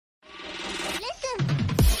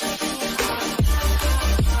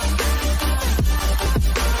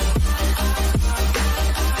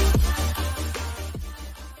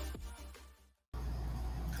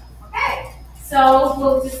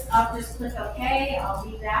I'll just click OK. I'll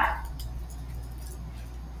leave that.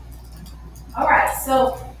 All right,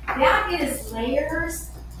 so that is layers.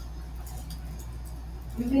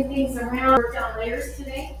 Moving things around. Worked on layers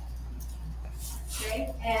today.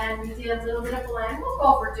 Okay, and we did a little bit of blend. We'll go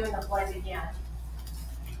over doing the blend again.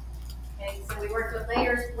 Okay, so we worked with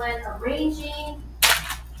layers, blend, arranging,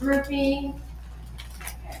 grouping.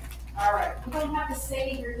 Okay, all right. You don't have to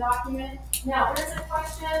save your document. Now, there's a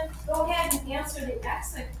question. Go ahead and answer the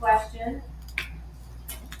exit question.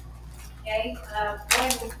 Okay, go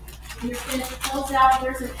ahead and when you're finished to close out,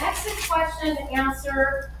 there's an exit question to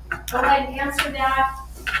answer. Go ahead and answer that.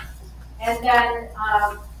 And then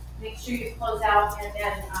make sure you close out and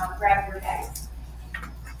then grab your bags.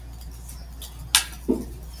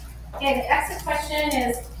 Okay, the exit question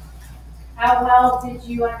is, how well did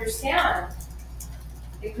you understand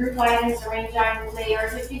the group items, arrange items,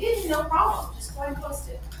 layers? If you didn't, no problem. Just go ahead and post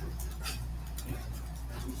it.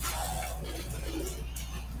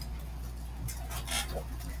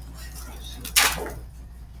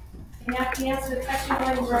 You have to answer the question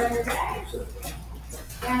when you're on your bag.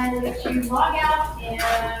 And if you log out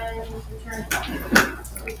and return it.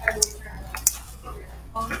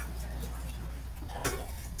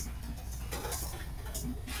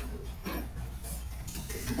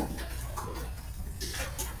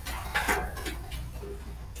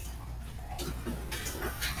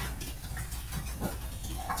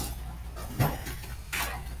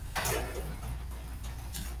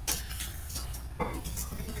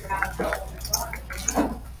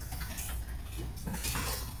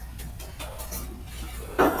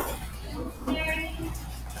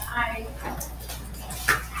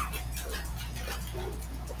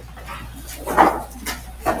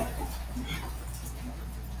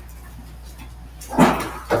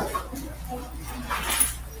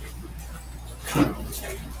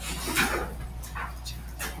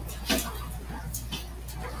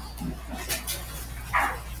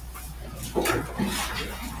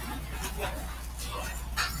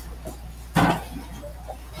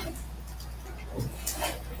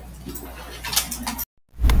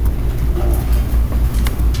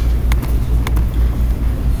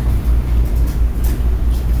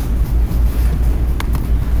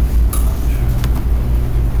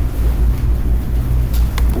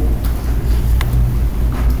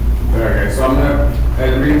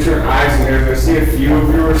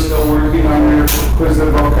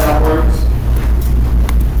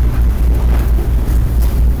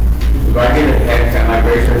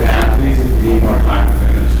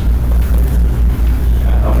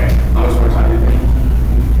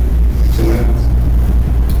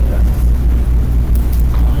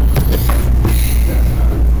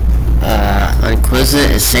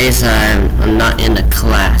 It says I'm not in the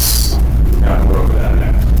class. Yeah, we'll go over that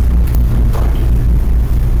next.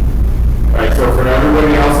 Alright, so for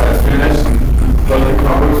everybody else that's finished, closing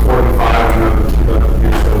public 45, I know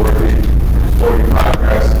you're still working 45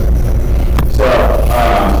 guys. So,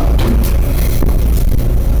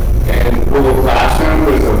 and Google Classroom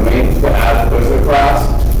is a link to add Quizlet class.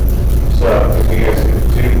 So if you guys can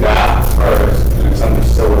do that first, and it's under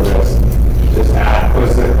syllabus, just add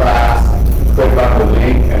Quizlet class. Click on the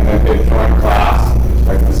link and then hit join class.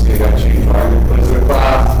 I can see that you joined.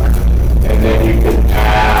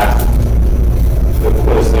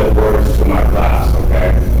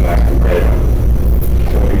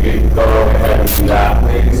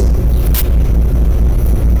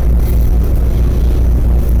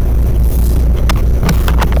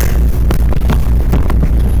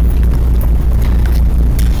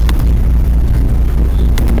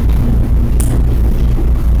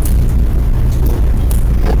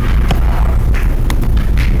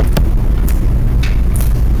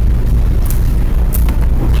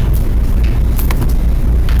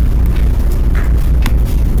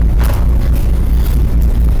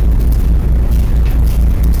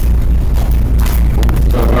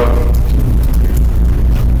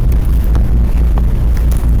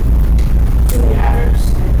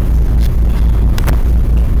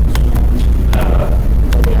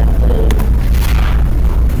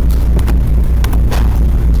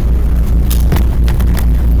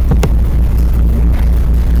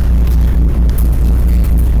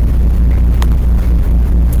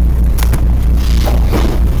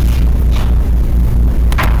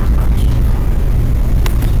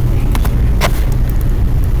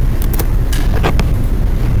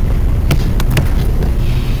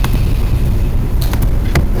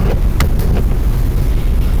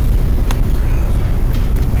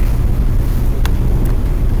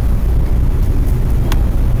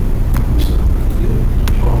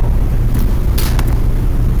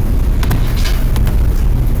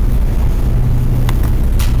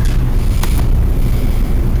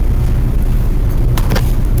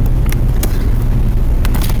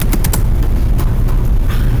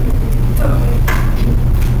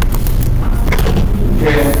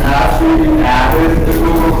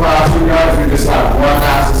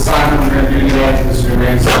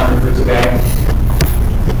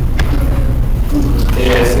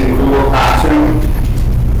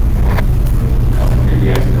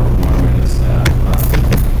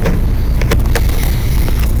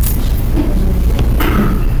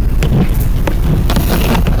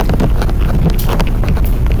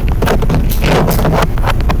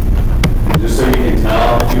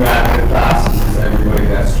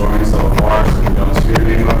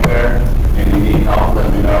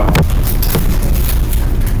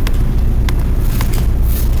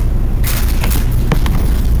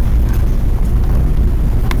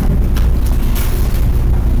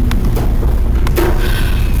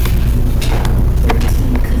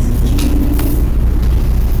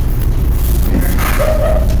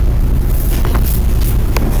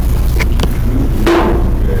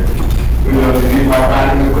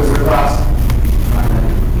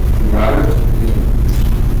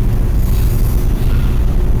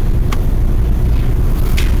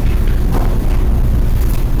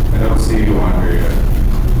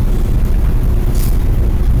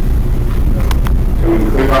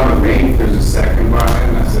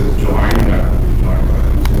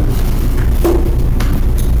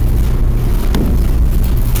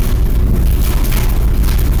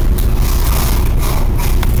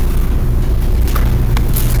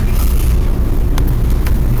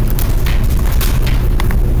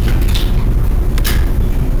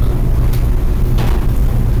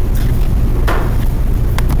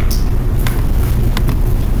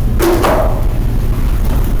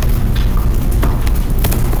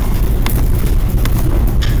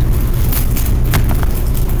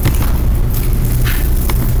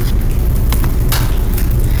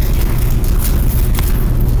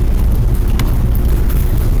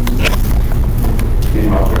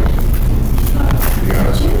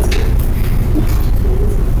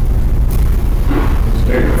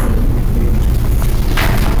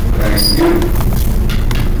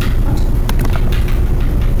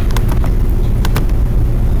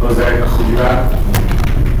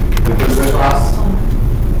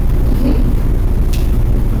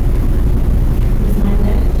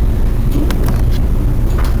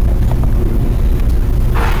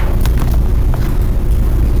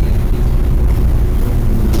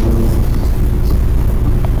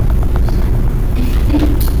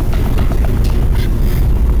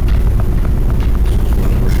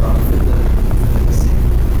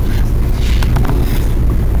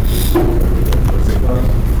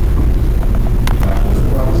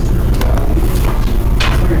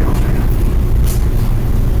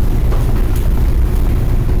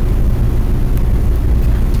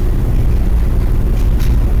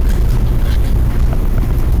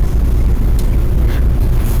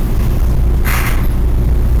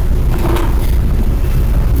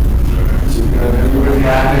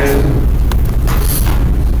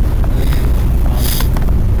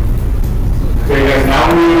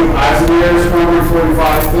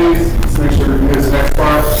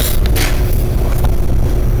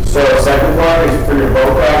 for your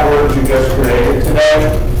vocab words you just created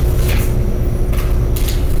today,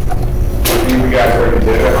 you guys already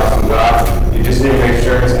did an awesome job. You just need to make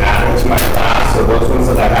sure it's added to my class. So those ones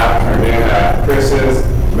that I have turned in at Chris's,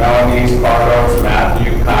 Melanie's, Carlos,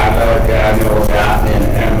 Matthew, Kyla, Daniel, Daphne, and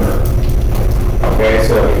Amber. Okay,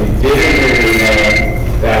 so if you didn't do your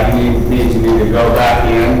name, that you need to go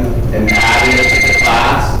back in and add it to the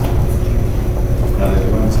class. Now they're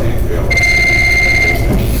doing the same field.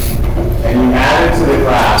 And you add it to the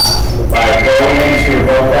class by going into your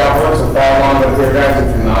vocab words, so follow along with your guys if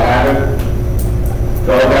you're not added.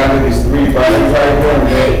 Go down to these 3 buttons right here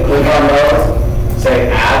and click on those. Say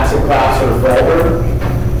add to class or folder.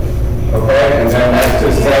 Okay, and then next to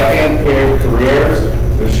second period careers,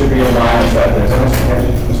 there should be a line that there's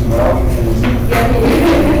Mr. Mello.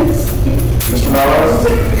 Mr. Mello?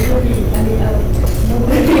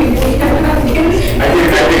 I can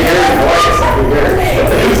hear your voice. I can hear it.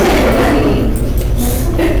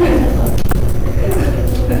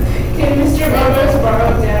 Can Mr. Mello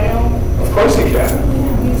borrow Daniel? Of course he can.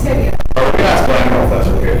 He said yes. Oh, we can ask Daniel if that's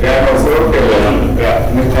okay. Daniel's okay with him. Yeah.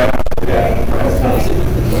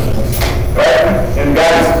 Right? And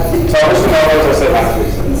guys, tell Mr. Mello I said hi.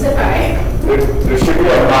 He said bye. There should be a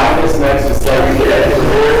minus next to second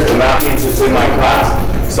careers, and that means it's in my class.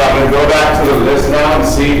 So I'm going to go back to the list now and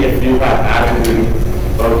see if you have added new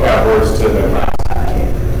vocab words to the class.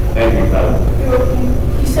 Thank you, Kelly.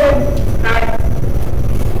 You said bye.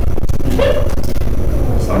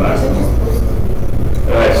 So nice.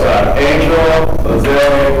 Alright, so I have Angel,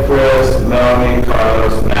 Lozelle, Chris, Melanie,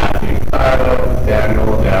 Carlos, Matthew, Kyla, Daniel,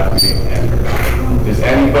 Daphne, and Amber. Does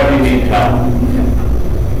anybody need help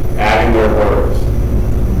adding their words?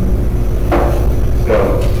 So,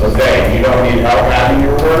 Jose, you don't need help adding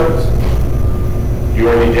your words? You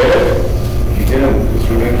already did it? You didn't?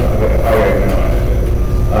 Oh, wait, no, I did.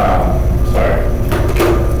 Sorry.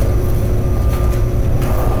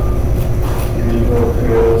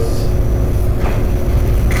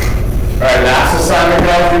 Alright, last assignment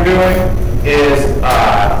guys we're doing is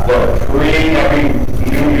every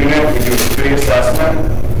new unit we do a pre-assessment.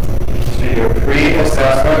 So you do a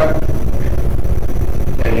pre-assessment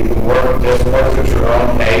and you can work this works at your own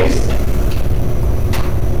pace.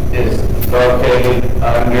 Is located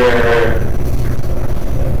under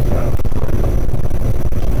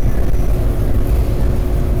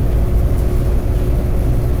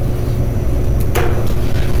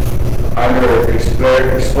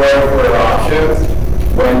explore for options.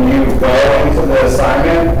 When you go into the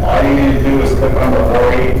assignment, all you need to do is click on the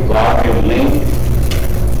Ori login link,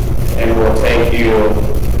 and it will take you,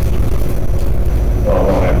 well, it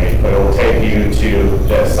won't let me, but it will take you to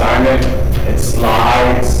the assignment. It's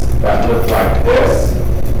slides that look like this.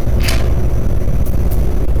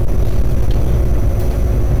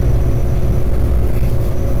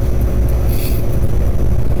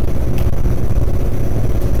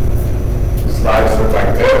 Slides look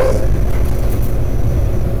like this.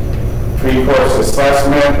 Pre-course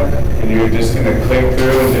assessment, and you're just going to click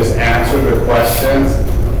through and just answer the questions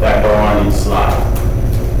that go on each slide.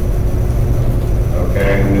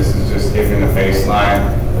 Okay, and this is just giving a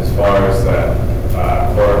baseline as far as the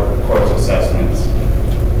course assessments.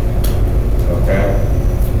 Okay,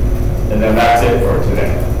 and then that's it for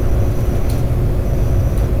today.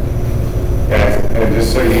 Okay, and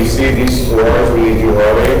just so you see these scores we do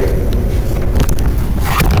early.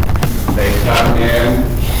 They come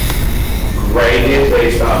in graded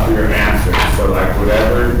based off of your answers. So like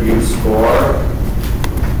whatever you score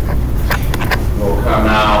will come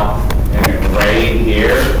out in a grade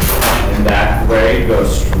here, and that grade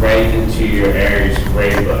goes straight into your Aries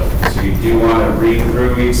grade book. So you do want to read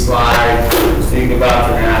through each slide, think about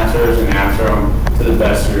your answers, and answer them to the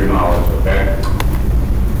best of your knowledge, okay?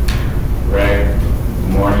 Ray, good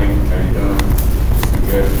morning, how you doing? You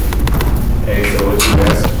good? Hey, so what you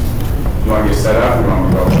missed? You want to get set up, or you want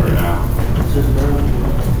me to go over it now?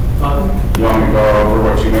 You want me to go over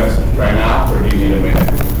what you missed right now, or do you need a minute?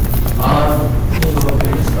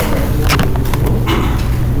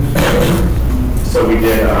 Okay. So we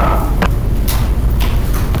did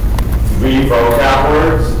 3 vocab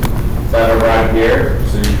words that are right here.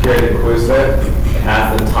 So you create a Quizlet. It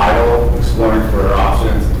has the title, Exploring Career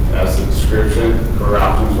Options, as the description, Career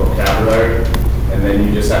Options Vocabulary. And then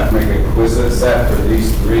you just have to make a Quizlet set for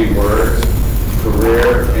these 3 words: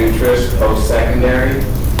 career, interest, post-secondary.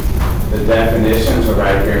 The definitions are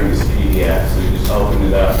right here in this PDF. So you just open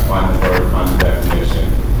it up, find the word, find the definition,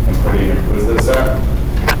 and put it in your Quizlet set.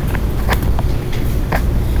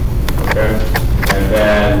 Okay? And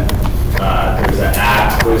then there's an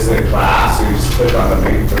add Quizlet class. So you just click on the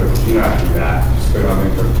link for, you don't have to do that. Just click on the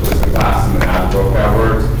link for the Quizlet class and then add the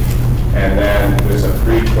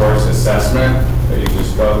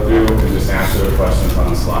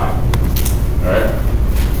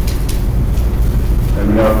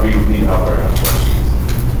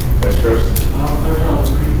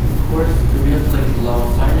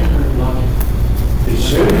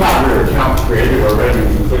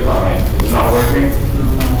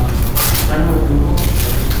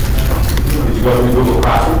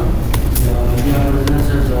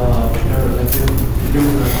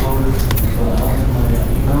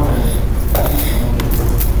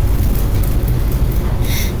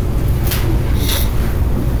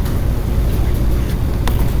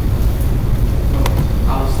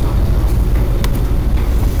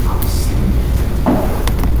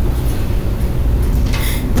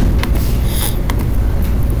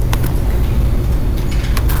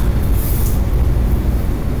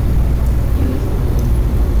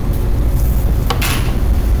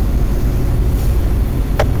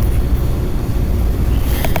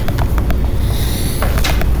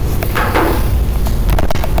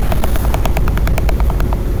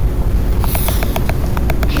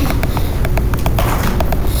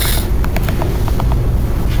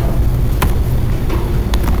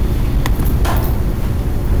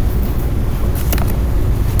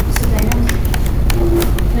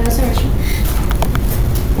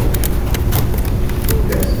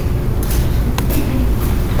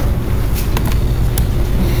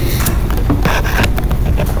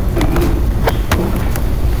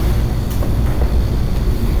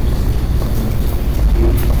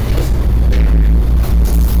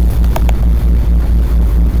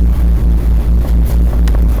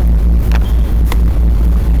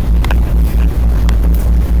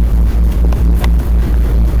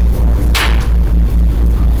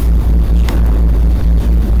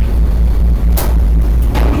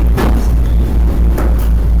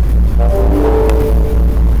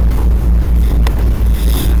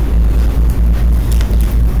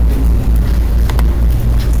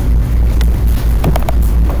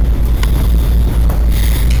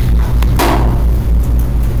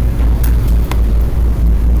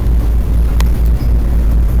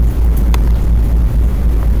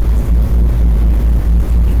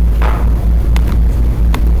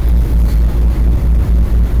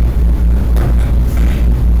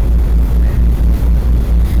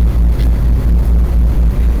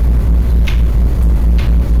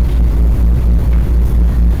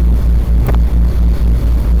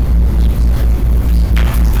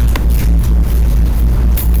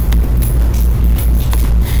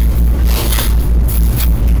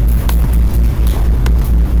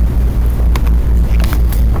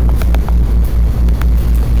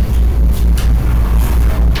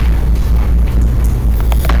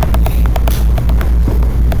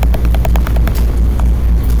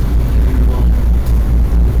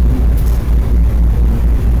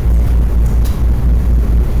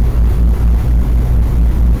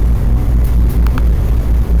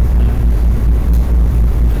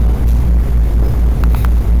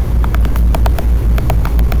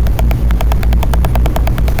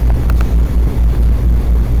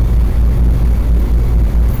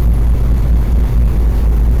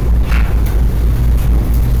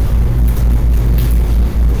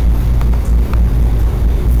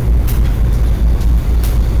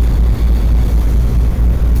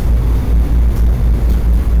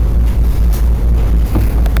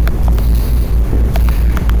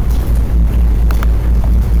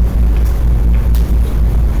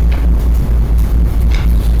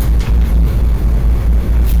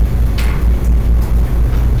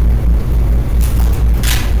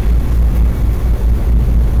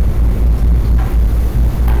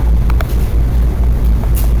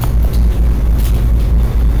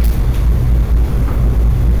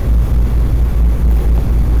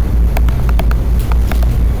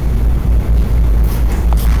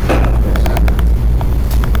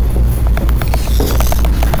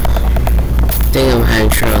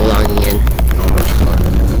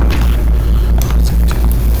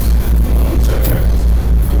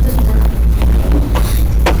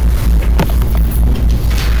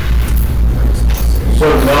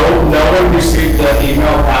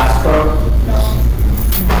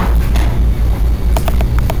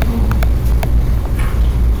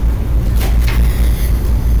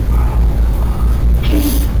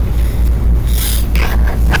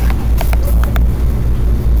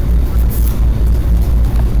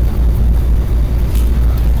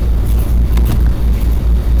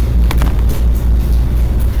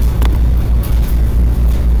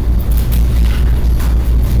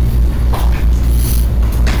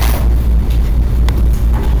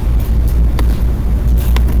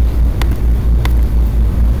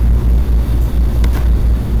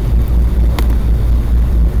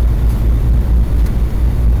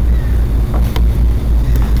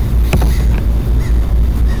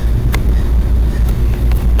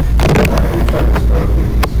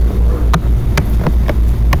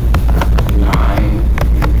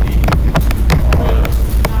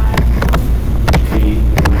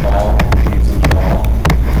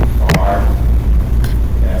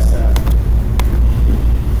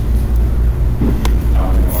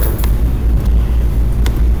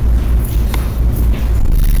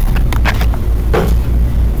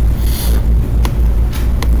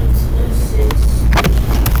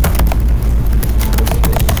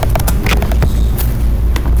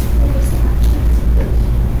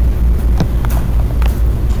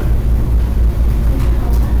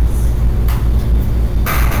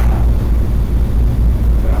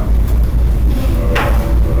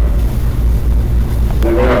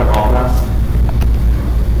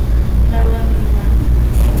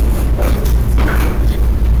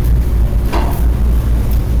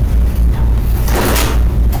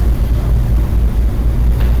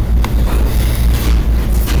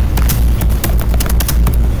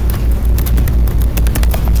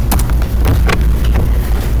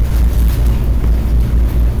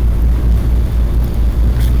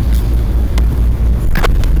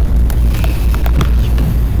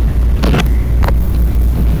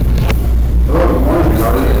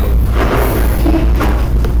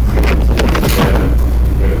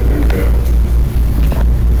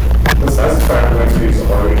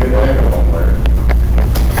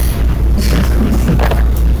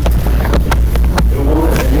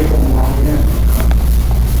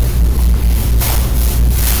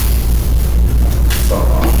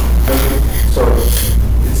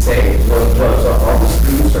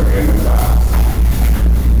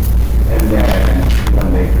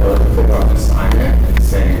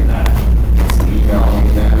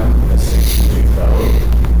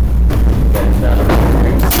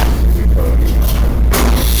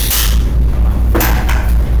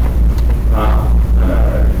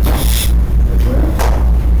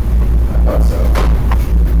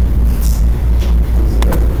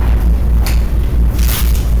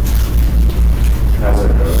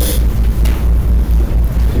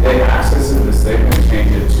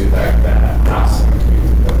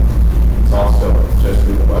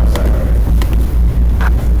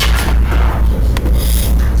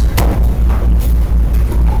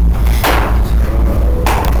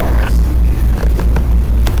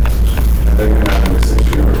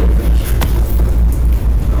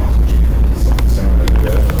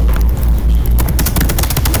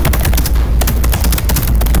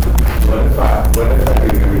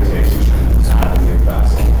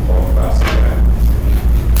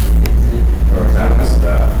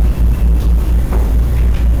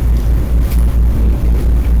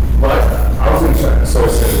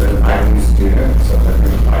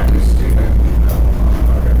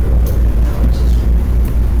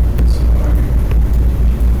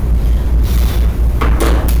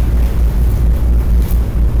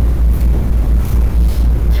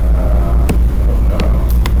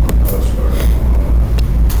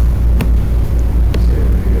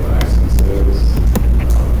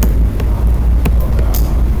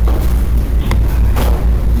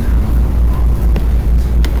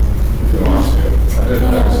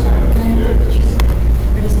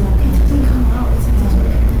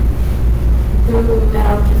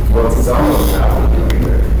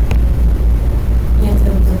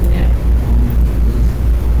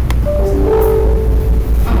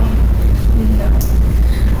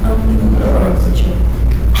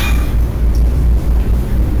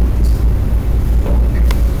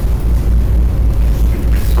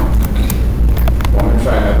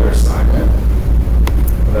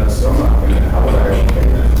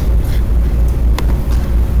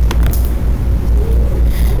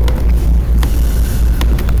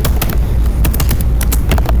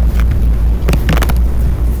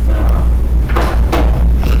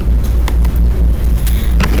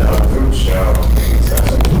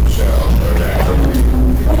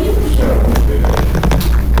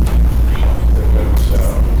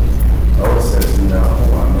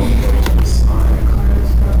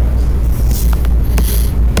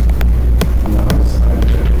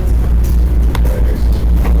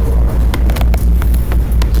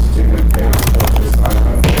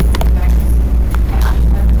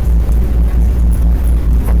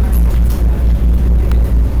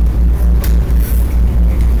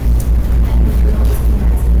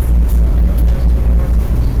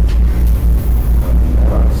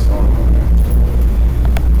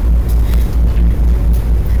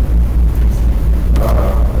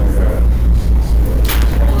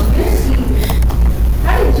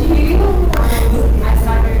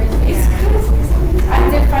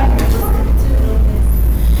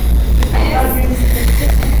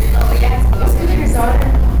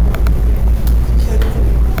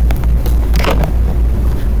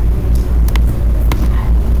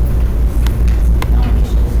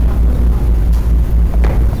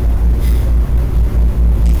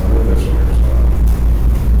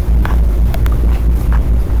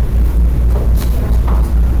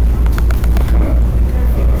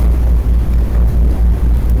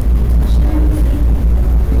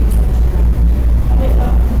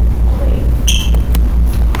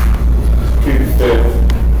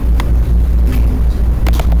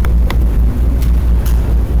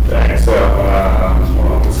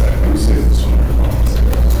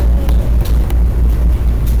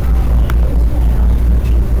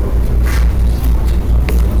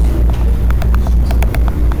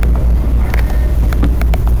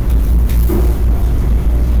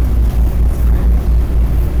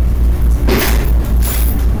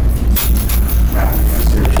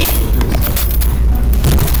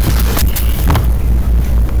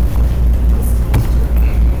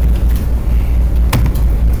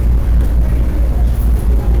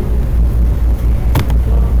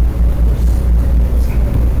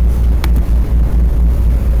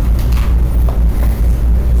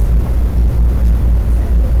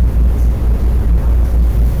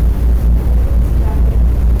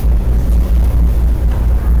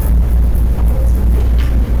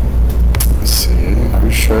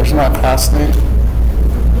There's not ClassLink.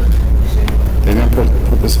 They didn't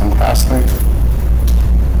put this on ClassLink.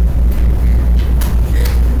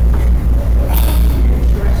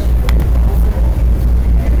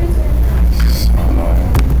 So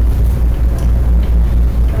annoying.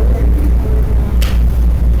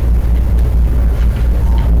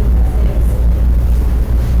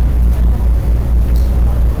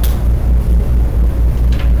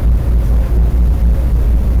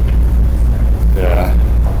 Yeah.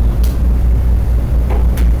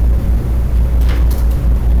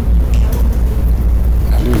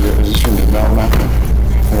 Is this your new mail, Matthew?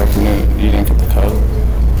 I reckon you didn't get the code.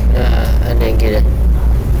 I didn't get it.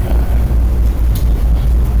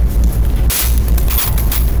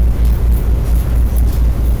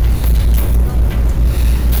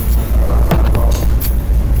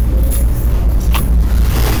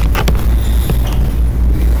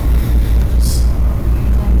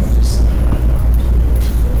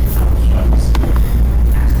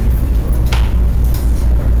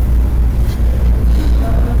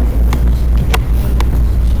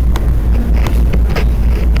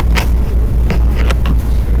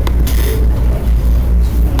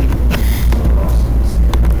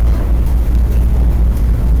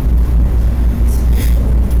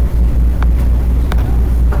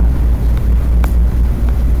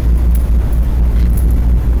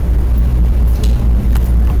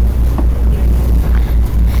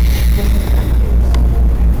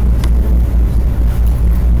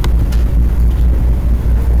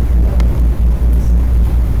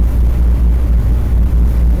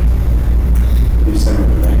 You sent me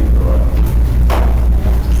the link or what?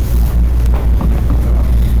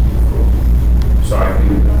 So I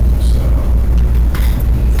can,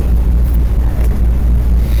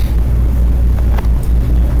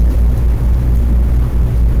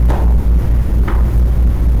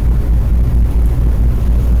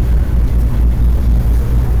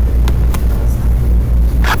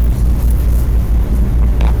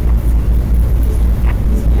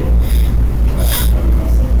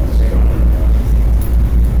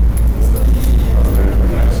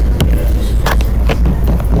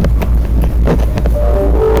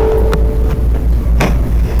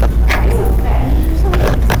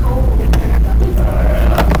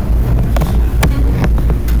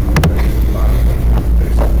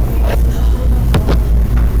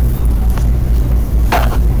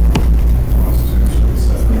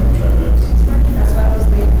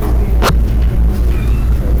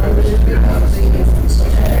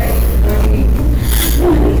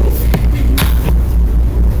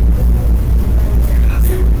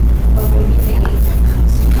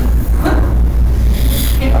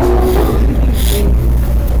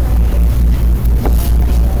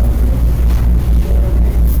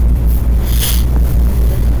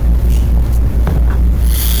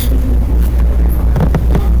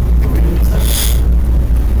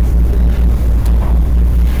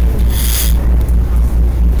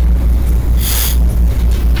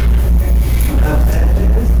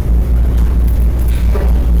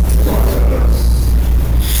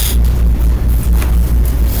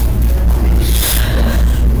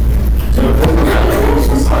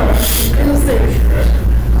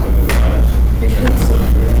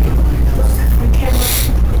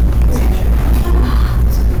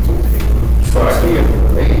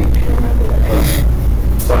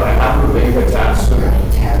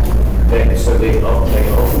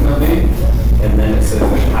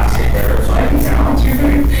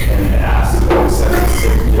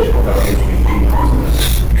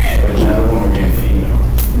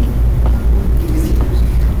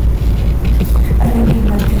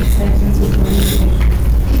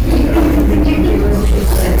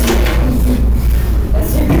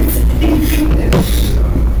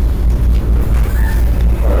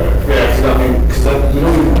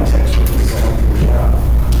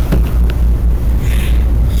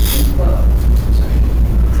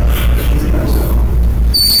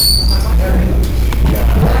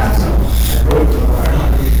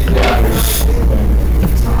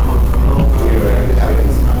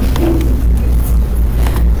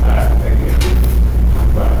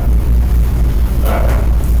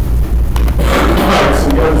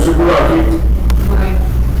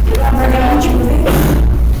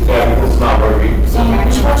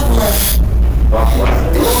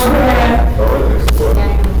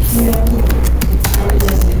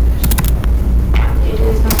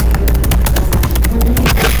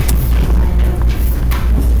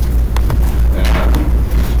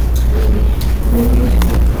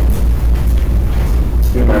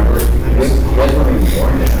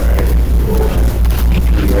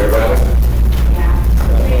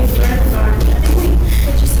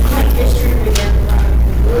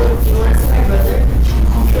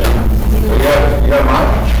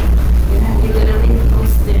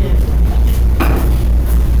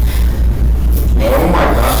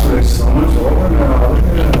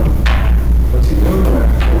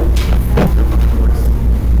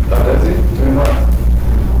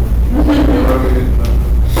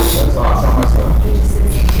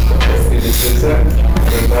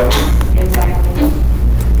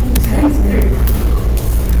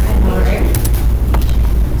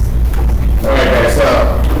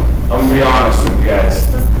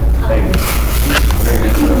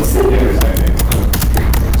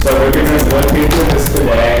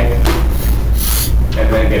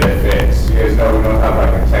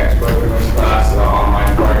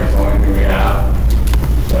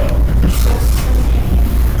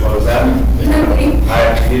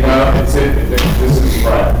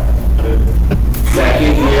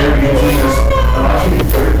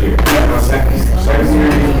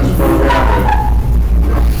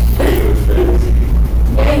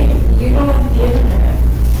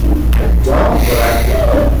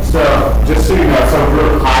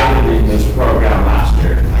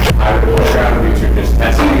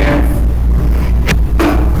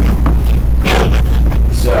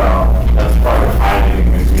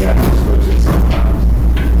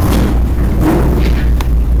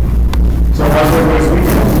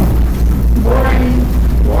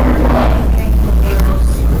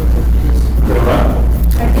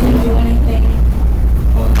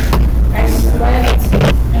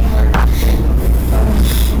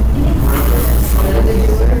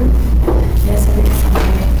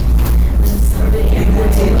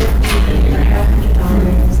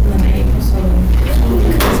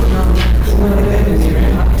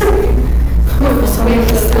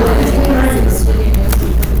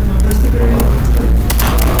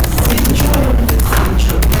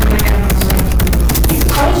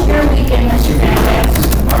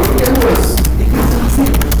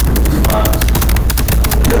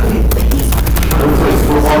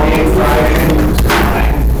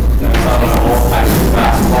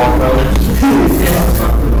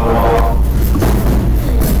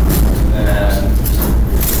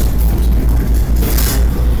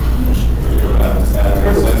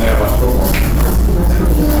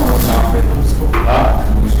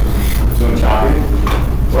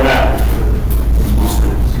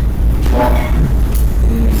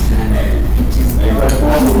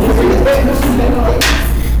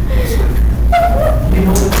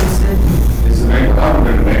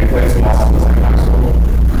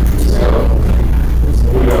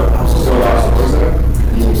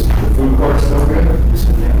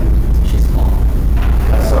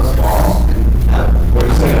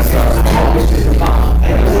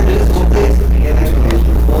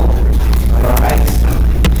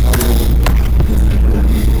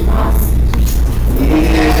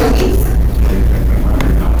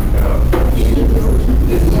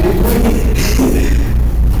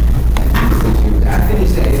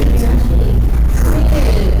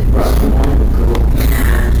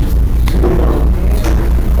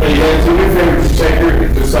 Cameron, just check your,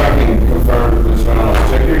 just so I can confirm this one out,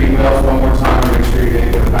 check your emails one more time, make sure you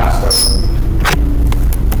didn't get passed up.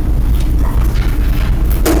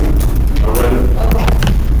 Already?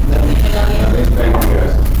 Thank you,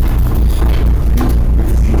 guys.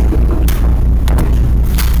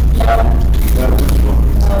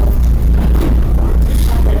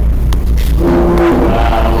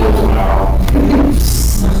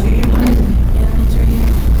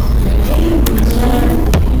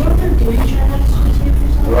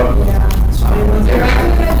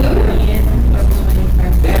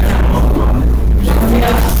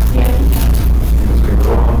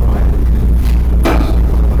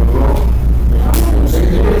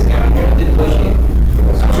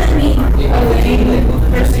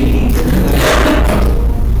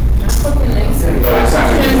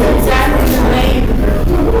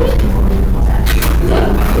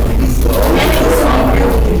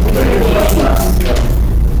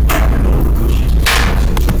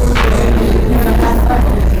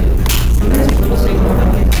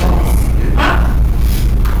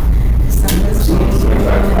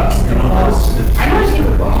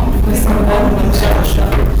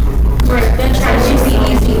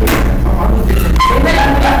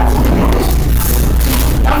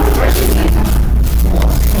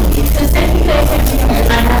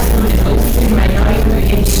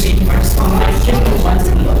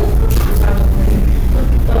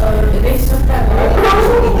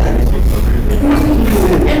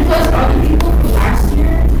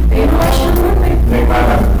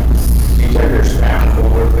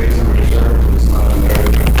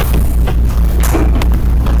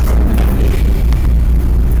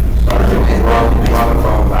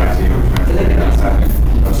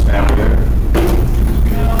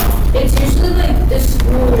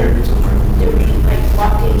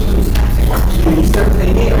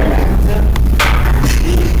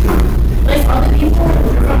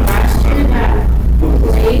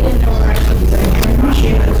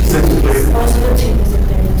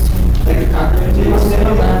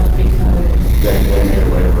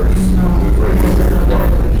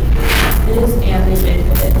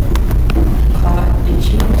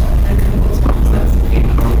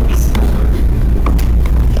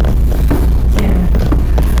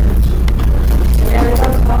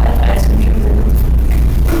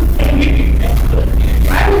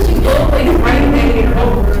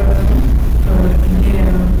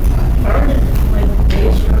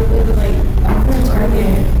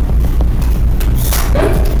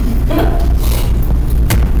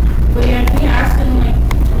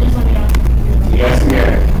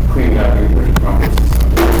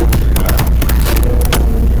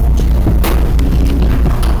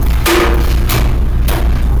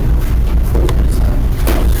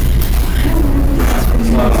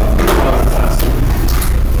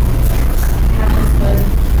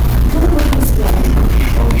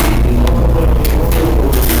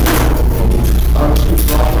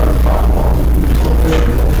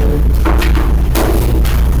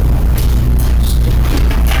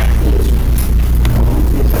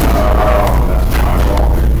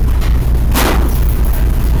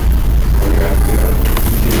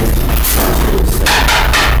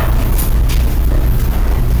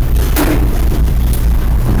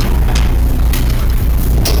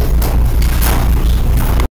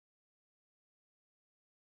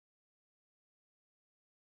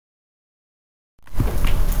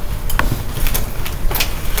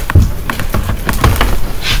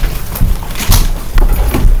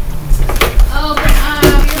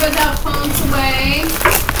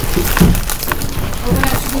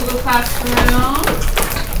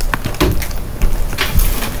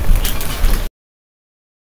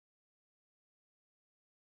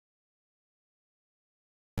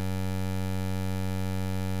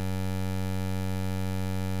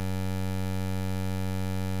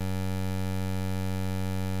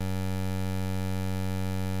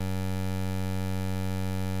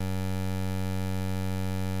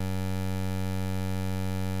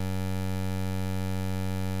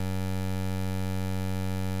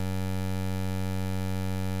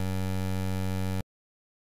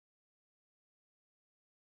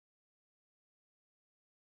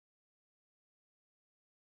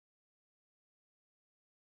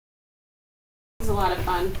 It's a lot of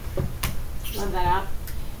fun. Love that app.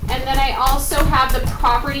 And then I also have the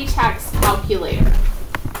property tax calculator.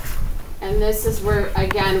 And this is where,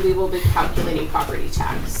 again, we will be calculating property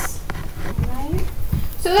tax. Right?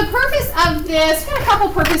 So the purpose of this, we've got a couple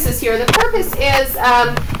purposes here. The purpose is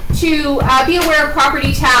to be aware of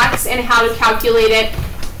property tax and how to calculate it.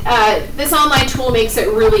 This online tool makes it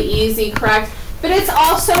really easy, correct? But it's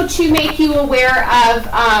also to make you aware of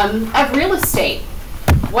real estate,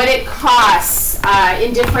 what it costs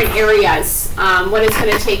in different areas, what it's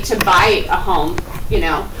going to take to buy a home, you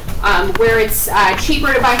know, where it's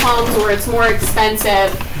cheaper to buy homes, where it's more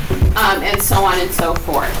expensive, and so on and so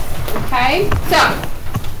forth. Okay, so.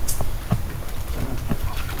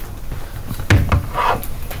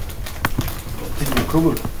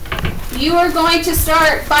 You are going to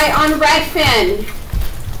start by on Redfin.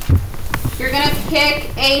 You're going to pick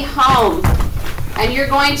a home and you're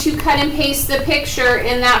going to cut and paste the picture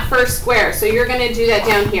in that first square. So you're going to do that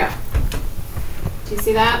down here. Do you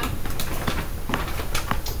see that?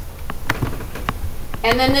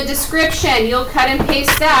 And then the description, you'll cut and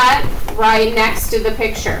paste that right next to the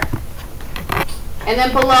picture. And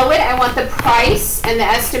then below it, I want the price and the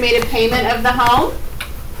estimated payment of the home.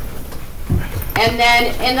 And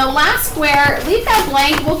then in the last square, leave that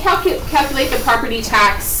blank. We'll calculate the property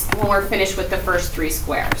tax when we're finished with the first 3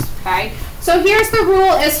 squares, okay? So here's the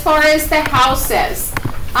rule as far as the houses.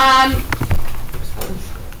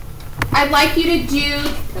 I'd like you to do,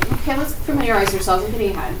 okay, let's familiarize ourselves. I'm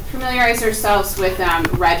getting ahead. Familiarize ourselves with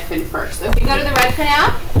Redfin first. So if you go to the Redfin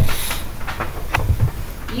app,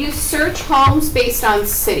 you search homes based on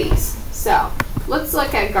cities. So let's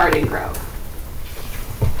look at Garden Grove.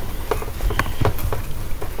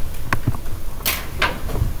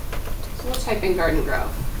 Type in Garden Grove.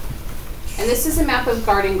 And this is a map of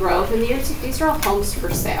Garden Grove, and these are all homes for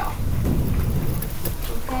sale.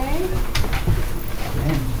 Okay?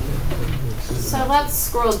 So let's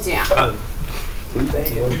scroll down. We'll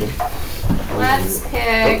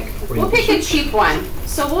pick a cheap one.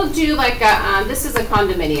 So we'll do like a, this is a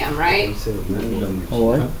condominium, right?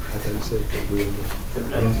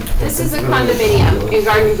 This is a condominium in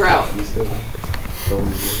Garden Grove.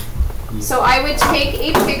 So I would take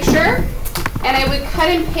a picture and I would cut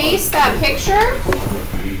and paste that picture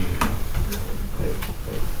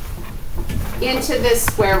into this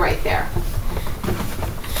square right there.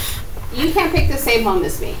 You can't pick the same home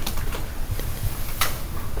as me.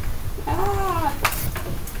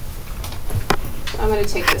 I'm going to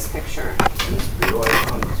take this picture.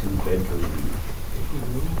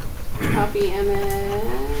 Copy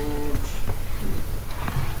image.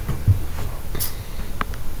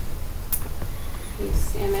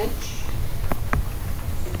 Paste image.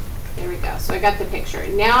 There we go. So I got the picture.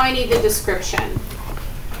 Now I need the description.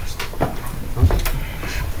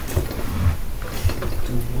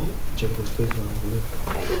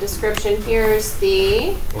 Okay, the description, here's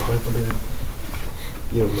the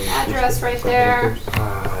address right there.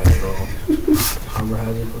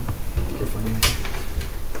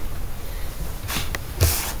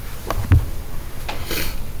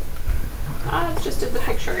 It's just the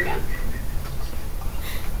picture again.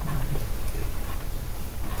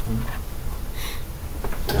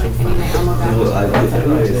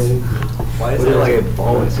 Why is it like a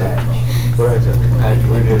ball attached?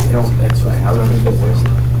 That's right. How long is the voice?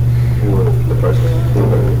 The person.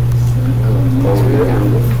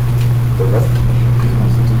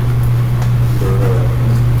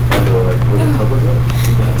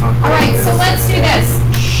 All right, so let's do this.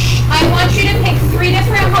 I want you to pick 3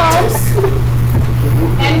 different homes,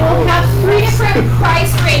 and we'll have 3 different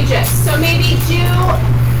price ranges. So maybe do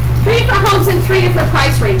 3 different homes in 3 different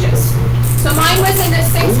price ranges. So mine was in the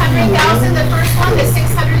 $600,000, the first one, the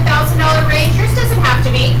 $600,000 range. Yours doesn't have to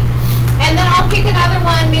be. And then I'll pick another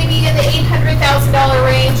one maybe in the $800,000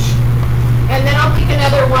 range. And then I'll pick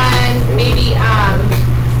another one maybe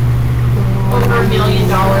over $1 million.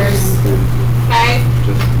 Okay?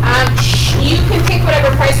 You can pick whatever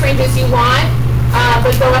price ranges you want,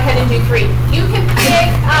 but go ahead and do 3. You can pick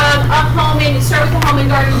a home and start with a home in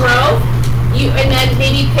Garden Grove. And then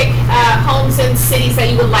maybe pick homes in cities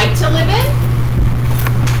that you would like to live in.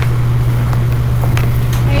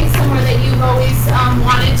 Okay, somewhere that you've always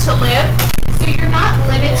wanted to live. So you're not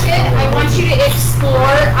limited. I want you to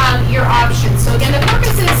explore your options. So again, the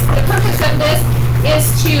purpose of this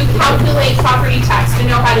is to calculate property tax, to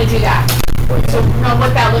know how to do that. To know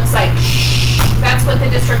what that looks like. That's what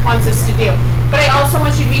the district wants us to do. But I also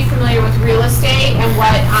want you to be familiar with real estate and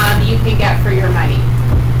what you can get for your money.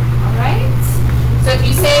 All right? So if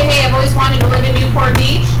you say, hey, I've always wanted to live in Newport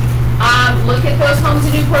Beach, look at those homes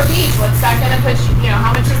in Newport Beach. What's that going to put you,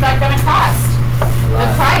 how much is that going to cost? The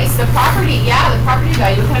price, the property, the property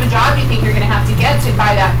value. What kind of job do you think you're going to have to get to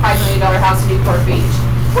buy that $5 million house in Newport Beach?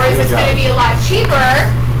 Whereas it's going to be a lot cheaper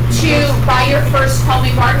to buy your first home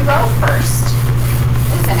in Garden Grove first,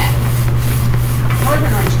 isn't it?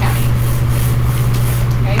 Northern Orange County.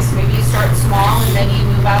 Okay, so maybe you start small and then you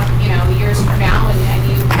move up, years from now and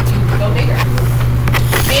you go bigger.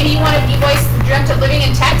 Maybe you want to, you guys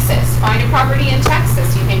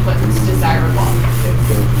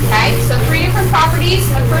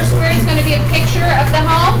the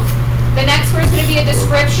home. The next word's gonna be a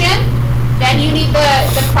description. Then you need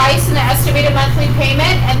the price and the estimated monthly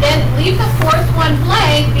payment, and then leave the fourth one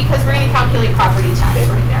blank because we're gonna calculate property tax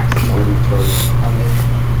right there.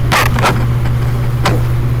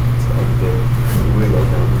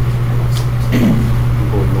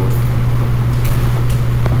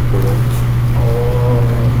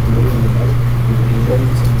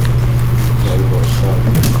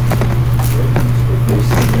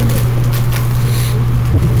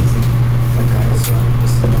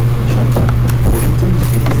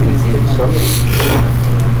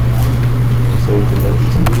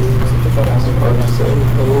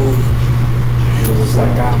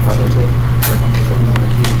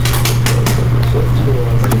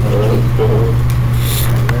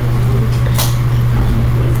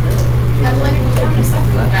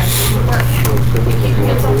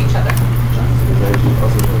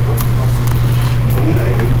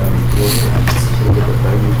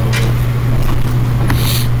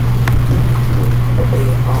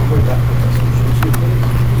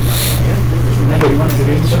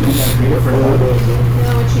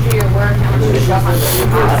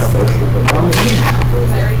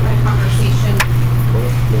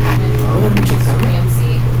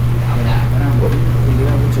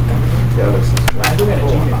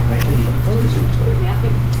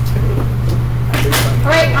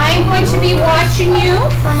 Alright, I'm going to be watching you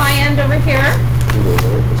from my end over here.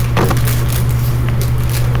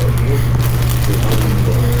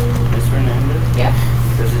 Ms. Fernandez? Yep.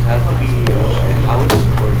 Does it have to be a house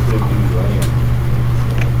or could it be land?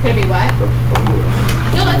 Could it be what?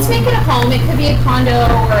 No, let's make it a home. It could be a condo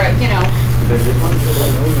or a, you know. Because this one's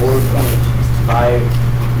like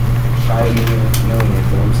 5 million.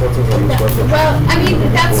 Well, I mean,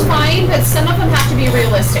 that's fine, but some of them have to be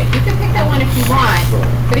realistic. You can pick that one if you want.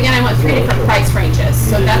 But again, I want 3 different price ranges.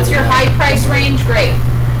 So if that's your high price range, great.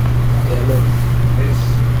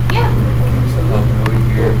 Yeah.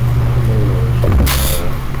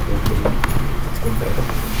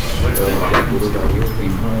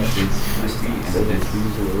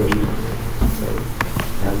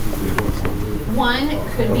 One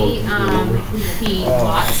could be the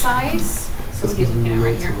lot size. So let's looking at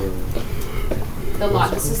right here. The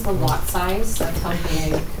lot. This is the lot size. That's how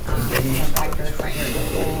big the backyard right here, the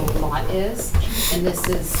whole lot is. And this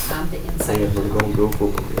is the inside of the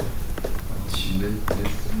home.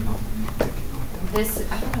 This,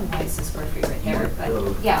 I don't know why it says square feet right there, but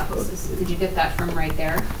yeah, this is, did you get that from right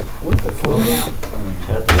there? What the fuck?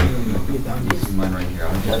 This is mine right here.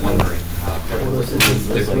 I'm just wondering what's the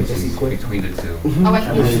difference between the two. Oh, I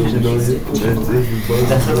thought you were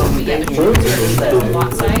That's what I'm yeah, thinking. the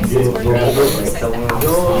lot size is square feet, the size of the house.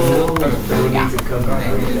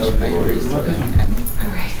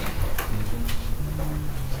 Alright.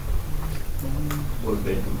 What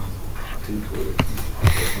bedroom? 2 toilets.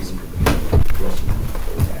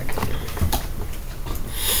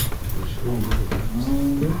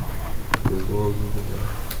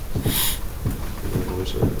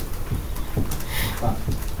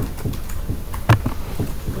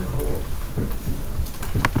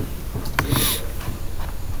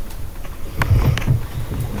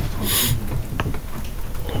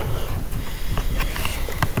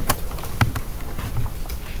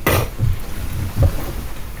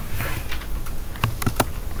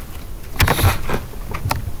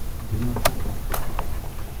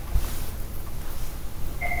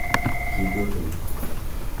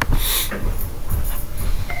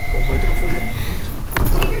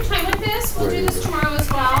 Take your time with this. We'll do this tomorrow as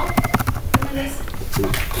well.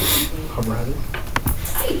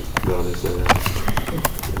 Hey, No, there's a...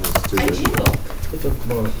 I do.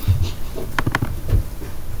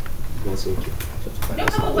 No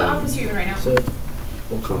problem. What office are you in right now?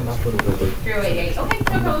 3088. Okay, no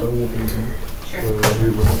problem. Sure.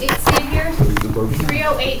 It's in here.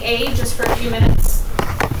 308A, just for a few minutes.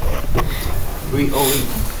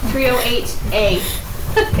 308A.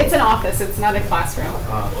 It's an office. It's not a classroom.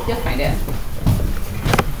 You'll find it.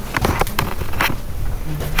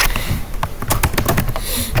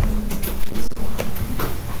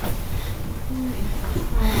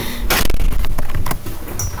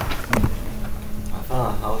 I found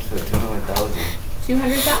a house for 200,000.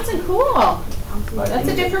 200,000. Cool. That's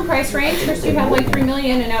a different price range. First you have like 3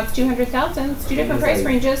 million, and now it's 200,000. It's 2 different price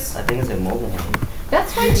ranges. I think it's a mobile home.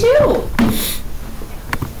 That's fine too.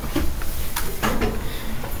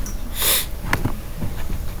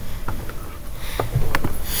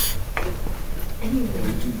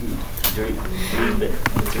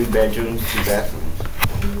 Three bedrooms, 2 bathrooms.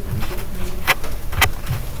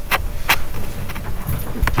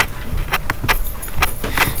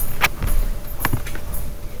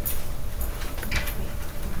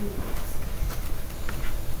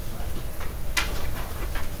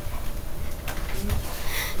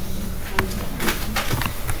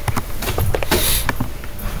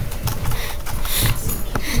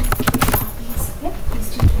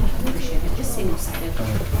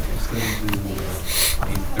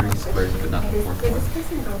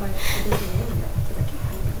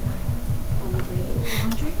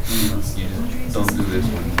 this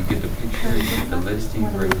one. You get the picture, you get the listing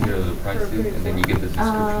right here of the prices, and then you get the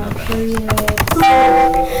description of that.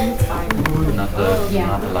 Not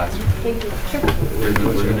the last one. We're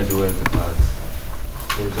gonna do it as a class.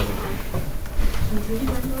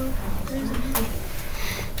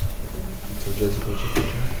 So Jessica, what's your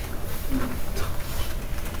picture?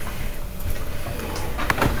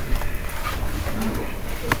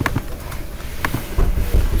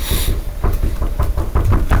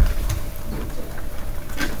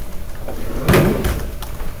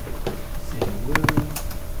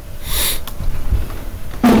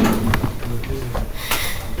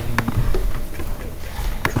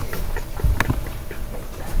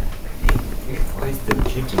 Why is the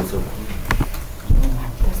kitchen so big?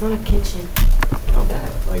 That's not a kitchen. Not that.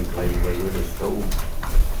 Like where the stove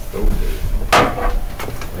is.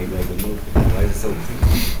 Like the move. Why is it so big?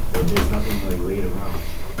 But there's nothing like laid around.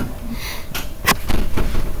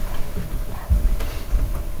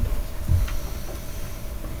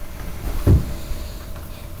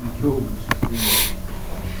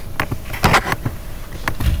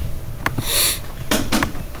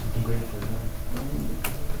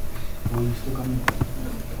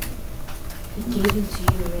 He gave it to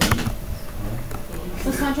you already. So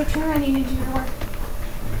Sandra, turn around, you need to do your work.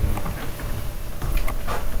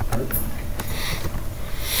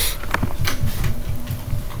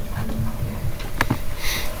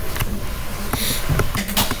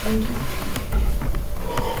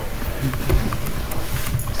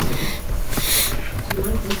 You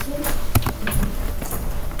want this one?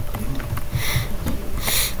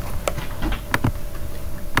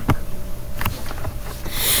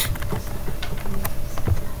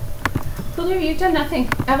 Well, there, you've done nothing.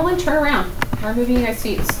 Evelyn, turn around. We're moving you guys'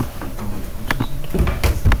 seats.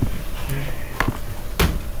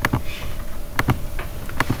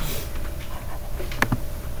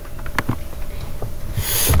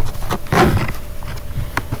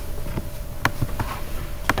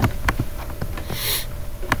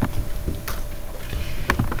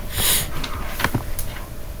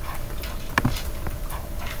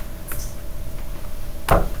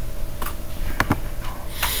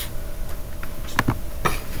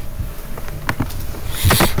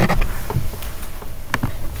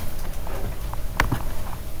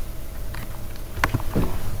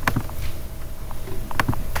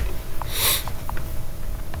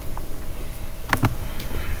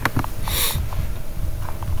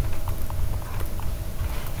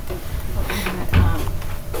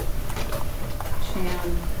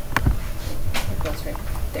 It goes right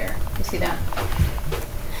there. You see that?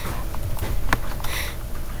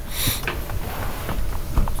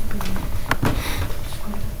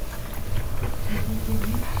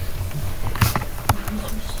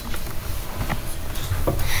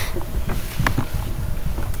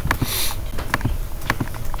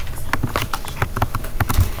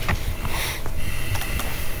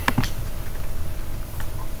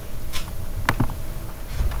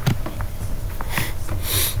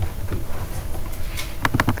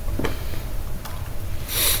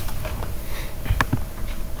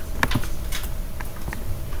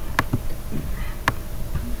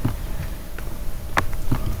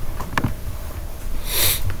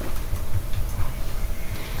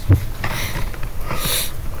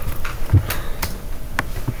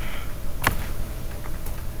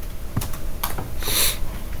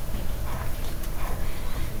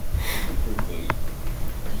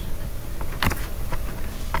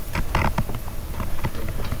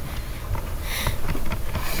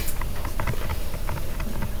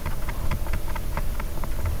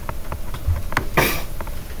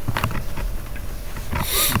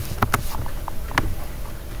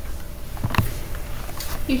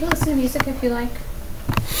 You can listen to music if you like.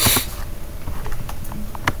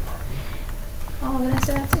 Oh,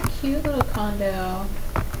 Vanessa, that's a cute little condo.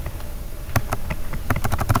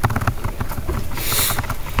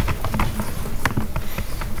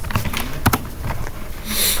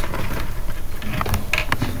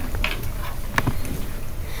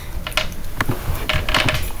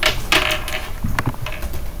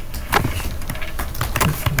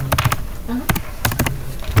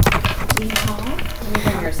 Need help? Let me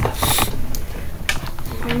bring your stuff.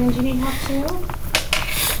 Raymond, do you need help too?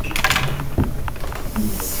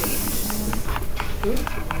 Let's see.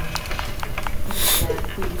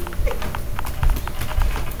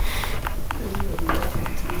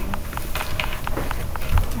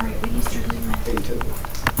 All right, what are you struggling with?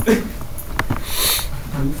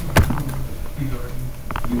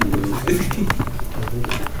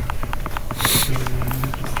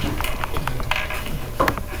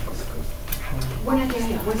 We're not there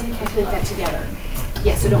yet. We're going to calculate that together.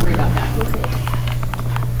 Yeah, so don't worry about that.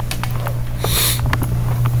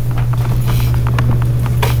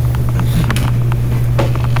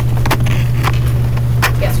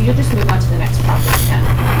 Yeah, so you'll just move on to the next property then.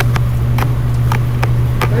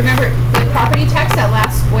 Remember, the property tax, that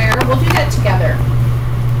last square, we'll do that together.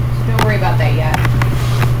 So don't worry about that yet.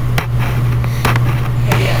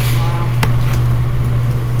 Maybe tomorrow.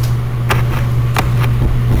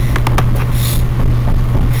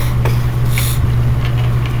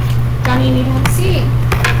 Johnny, you need to have a seat.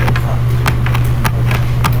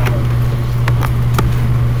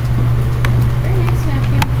 Very nice,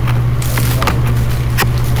 Matthew.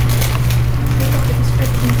 Take a look at the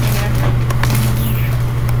descriptions in there.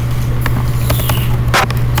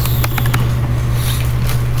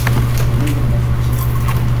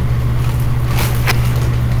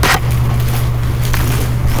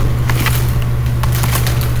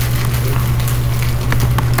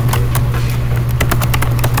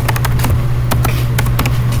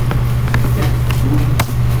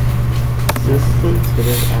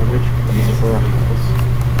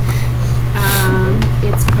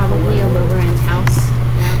 It's probably a lower end house.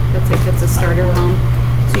 Yeah, that's a starter home.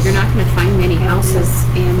 So you're not going to find many houses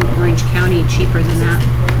in Orange County cheaper than that.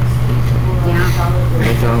 Yeah.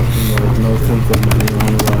 I don't, there's no sense of money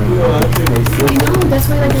on the line. I know, that's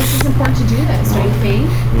why like this is important to do this, don't you think?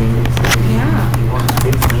 Yeah. You want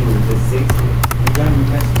 16 or 60? You got me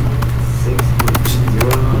 60.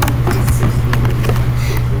 You're on 60.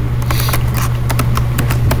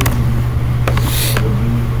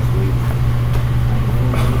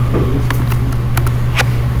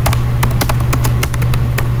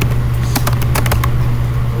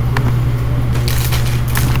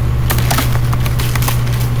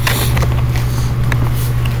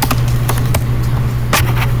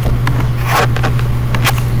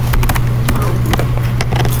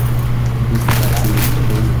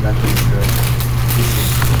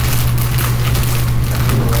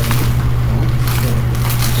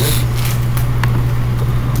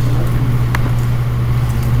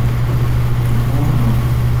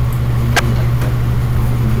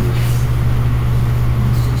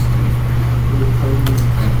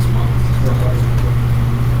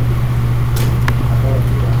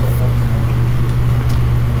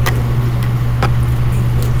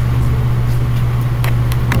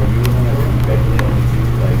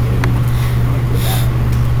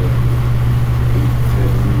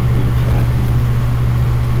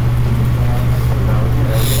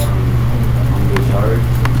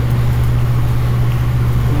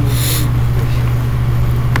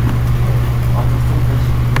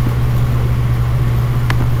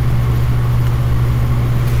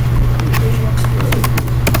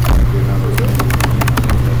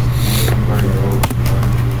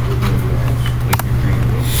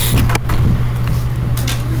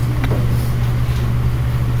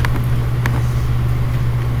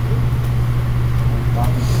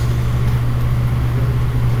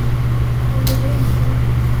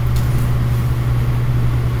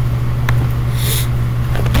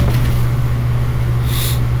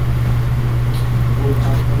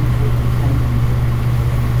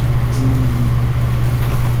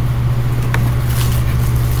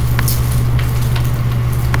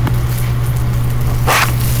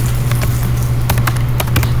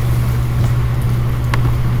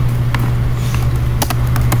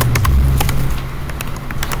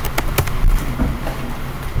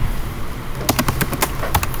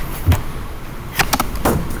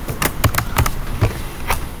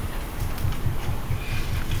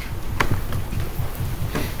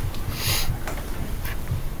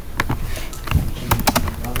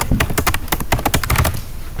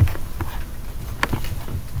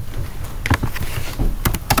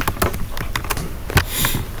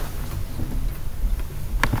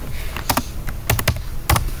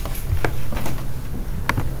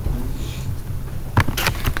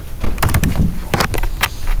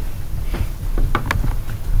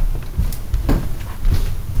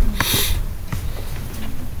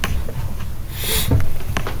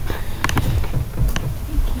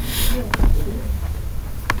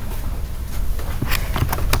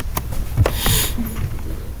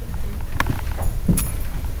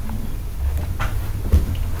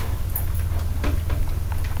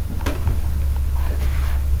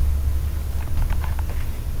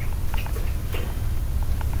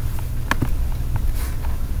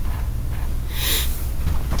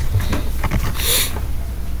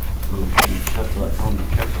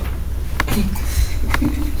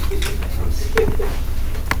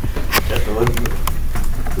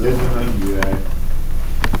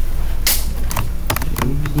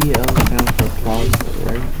 Usually L stands for plaza,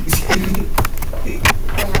 right?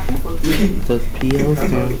 Does PL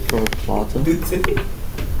stand for plaza?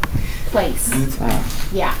 Place. Ah,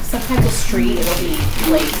 Yeah, sometimes a street, it'll be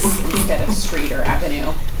place instead of street or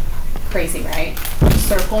avenue. Crazy, right?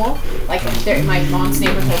 Circle, like there, in my mom's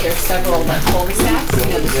neighborhood, there's several like cul-de-sacs,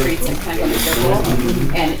 you know, the streets in kind of a circle.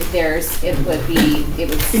 And it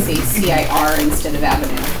would say CIR instead of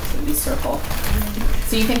avenue, so it would be circle.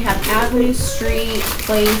 So you can have avenue, street,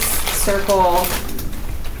 place, circle.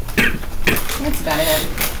 That's about it.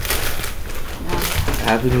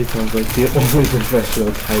 Avenue sounds like the only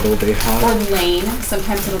professional title they Or have. lane,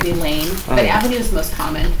 sometimes it'll be lane, but Oh, yeah. avenue is most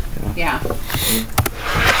common, yeah.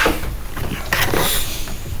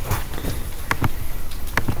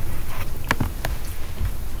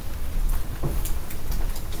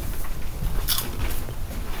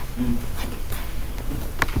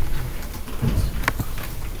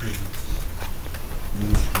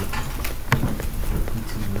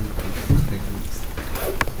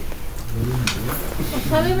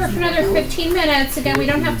 Probably work for another 15 minutes. Again, we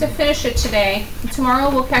don't have to finish it today. Tomorrow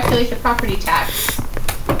we'll calculate the property tax.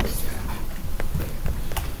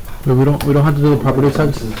 But we don't have to do the property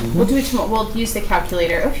tax? We'll do it tomorrow. We'll use the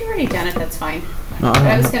calculator. Oh, if you've already done it, that's fine. No, But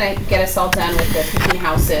I was gonna get us all done with the 15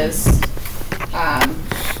 houses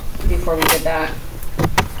before we did that.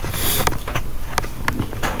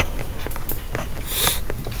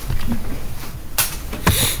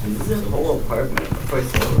 This is a whole apartment for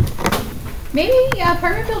sale. Maybe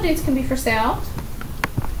apartment buildings can be for sale.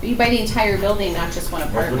 You buy the entire building, not just one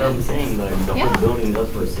That's what I'm apartment. saying, like the Yeah. whole building up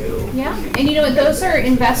for sale. Yeah, and you know what? Those are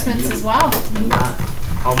investments as well.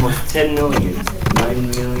 Almost 10 million,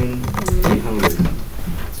 9,800,000.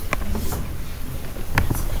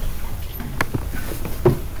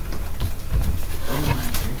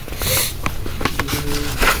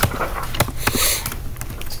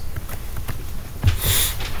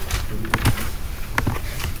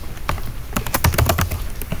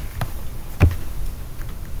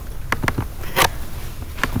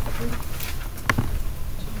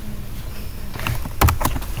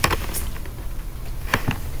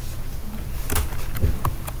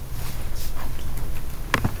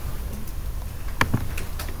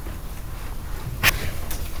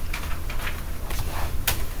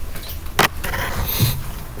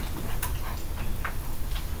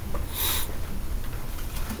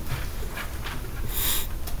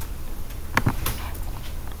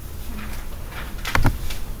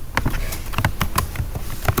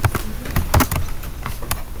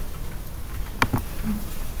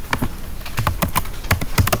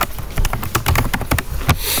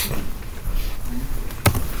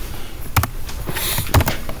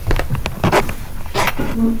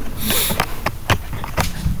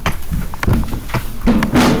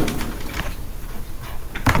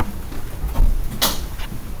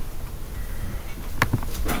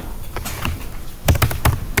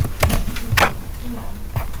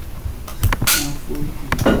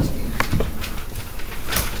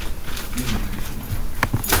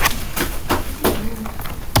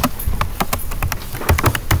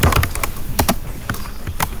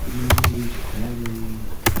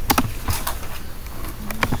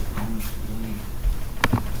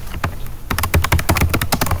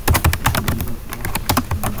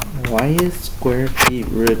 Why is square feet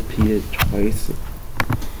repeated twice?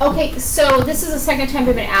 Okay, so this is the second time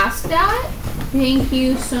I've been asked that. Thank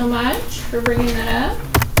you so much for bringing that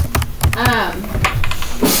up.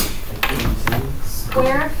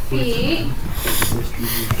 Square feet.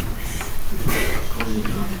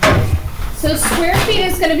 So square feet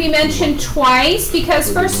is going to be mentioned twice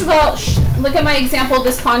because first of all, look at my example of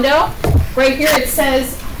this condo. Right here it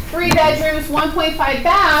says 3 bedrooms, 1.5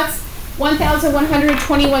 baths,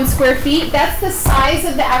 1,121 square feet. That's the size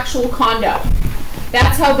of the actual condo.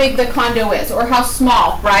 That's how big the condo is, or how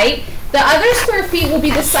small, right? The other square feet will be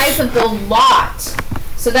the size of the lot.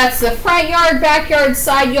 So that's the front yard, backyard,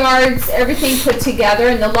 side yards, everything put together.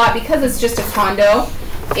 And the lot, because it's just a condo,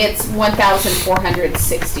 it's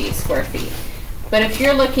 1,460 square feet. But if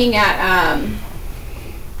you're looking at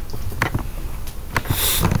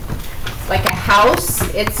like a house,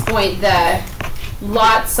 the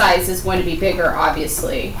lot size is going to be bigger,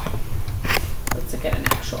 obviously. Let's look at an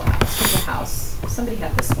actual house. Here's a house. Somebody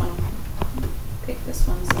had this one. Pick this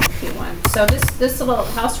one, it's a cute one. So this little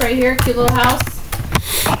house right here, cute little house.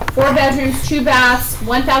 4 bedrooms, 2 baths,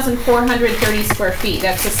 1,430 square feet.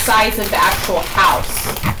 That's the size of the actual house.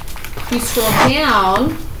 If you scroll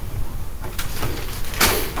down,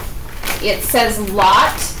 it says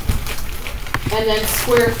lot, and then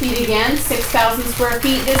square feet again, 6,000 square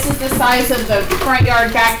feet. This is the size of the front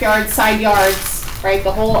yard, backyard, side yards, right?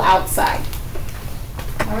 The whole outside.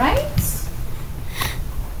 All right?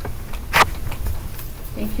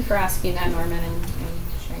 Thank you for asking that, Norman and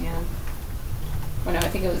Cheyenne. Oh no, I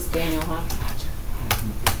think it was Daniel, huh?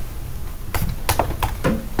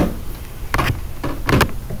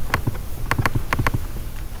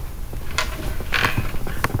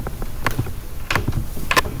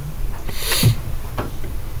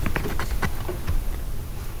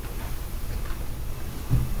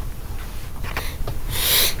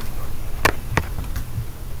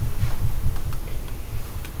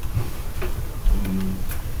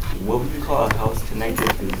 What would you call a house connected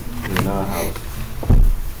to another house?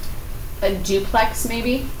 A duplex,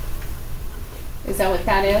 maybe? Is that what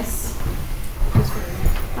that is?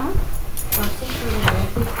 Huh?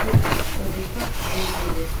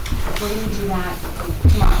 We're gonna do that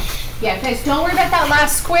tomorrow. Yeah, guys, don't worry about that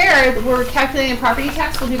last square. We're calculating property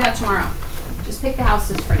tax. We'll do that tomorrow. Just pick the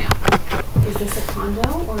houses for now. Is this a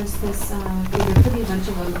condo or is this, there could be a bunch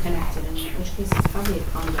of them connected, in which case it's probably a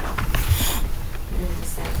condo. What does it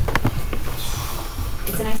say?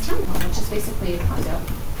 It's a nice townhome, which is basically a condo.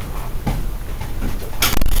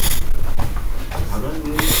 How do I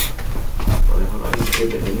get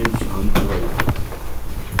the image on the right?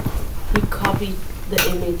 You copy the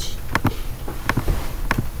image.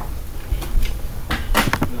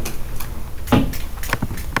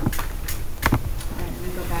 Alright, let me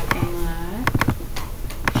go back and look.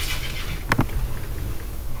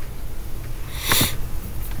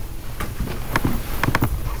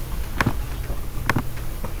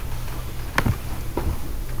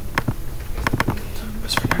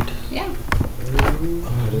 Yeah.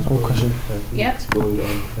 One question. Yep.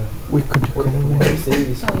 Wait, could you come in? Oh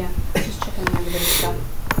yeah. Just checking on everybody's stuff.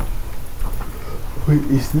 Wait,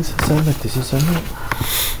 is this assignment? This assignment?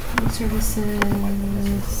 Home services.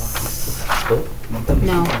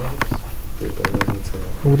 No.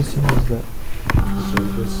 What assignment is that?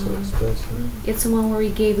 It's the one where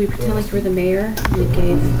we pretend like we're the mayor. We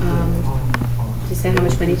gave, to say how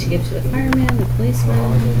much money to give to the fireman, the policeman.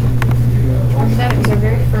 That was our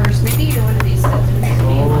very first. Maybe you're one of these that didn't have your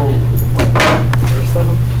name on it.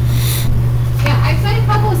 Yeah, I've got a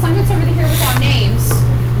couple of assignments over here without names.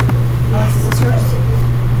 Alexis, is this yours?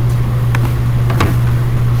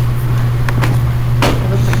 It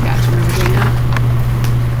looks like that. Remember doing that?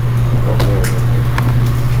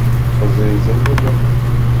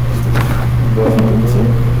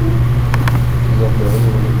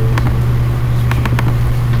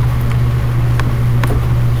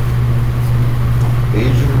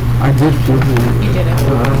 I did do it. You did it.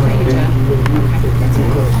 Okay, you did it.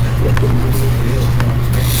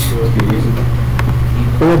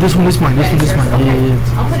 Oh, this one is mine. This one is mine. Yeah, yeah,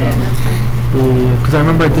 yeah. I'll put it in. That's fine. Yeah, because I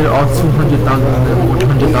remember I did all 200,000 and then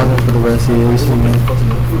 100,000 for the rest. Yeah, this one. We're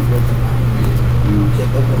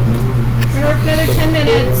gonna work another 10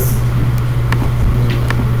 minutes.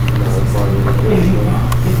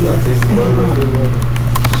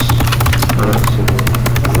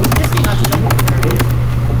 Just hang on to them.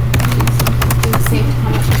 Do the same. How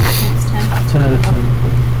much is 10? 10 out of 10.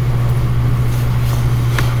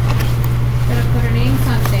 Gonna put her names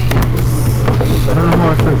on things. I don't know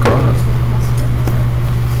how I forgot.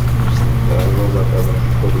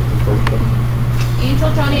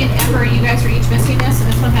 Angel, Johnny, and Amber, you guys are each missing this,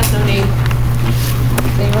 and this one has no name.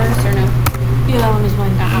 They yours or no? Yeah, that one is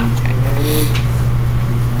mine. That.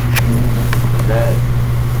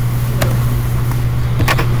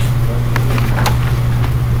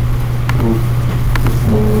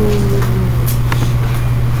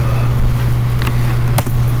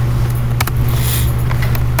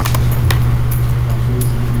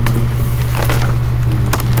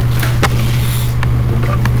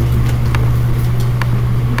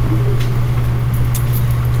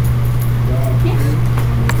 Do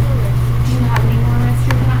you have any more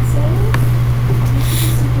Mr. Masses?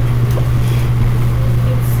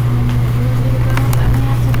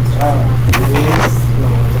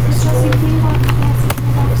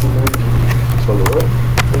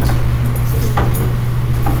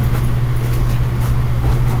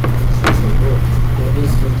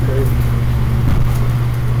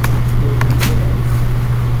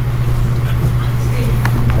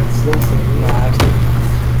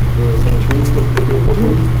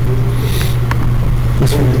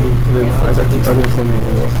 This one, I got the other for me.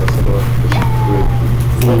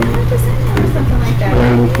 Something like that.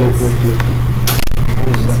 Yeah, look.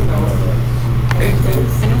 I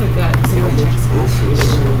know we've got zero checks.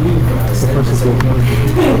 The first is good.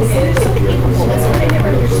 That's what I never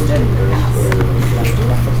understood.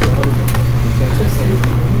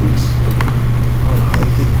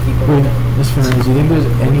 Wait, Miss Fernandez, do you think there's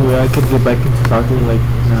any way I could get back into soccer like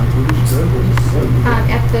now?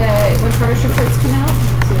 At the, when charter reports come out,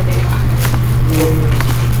 see what they do.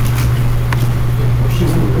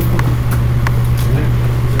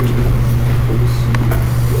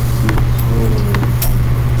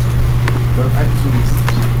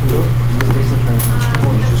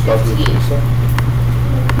 Yeah,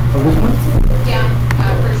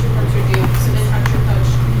 first reports are due, submit on your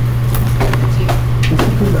coach. 15th. It's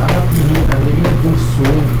because I have to leave and they're gonna go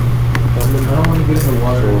swim. I don't want to get in the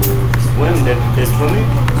water. Swim, they're swimming?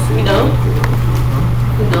 We don't?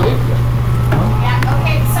 We don't? Yeah,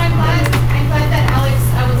 okay, so I'm glad that Alex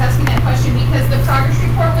was asking that question because the progress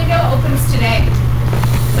report window opens today.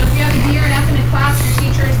 So if you have a D or an F in a class,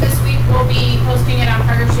 your teachers this week will be posting it on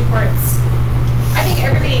progress reports. I think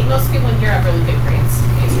most people in here have really good grades.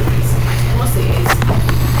 A's or B's, and mostly A's.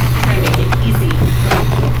 Trying to make it easy.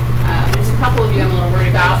 There's a couple of you I'm a little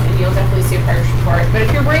worried about, and you'll definitely see a progress report. But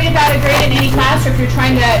if you're worried about a grade in any class, or if you're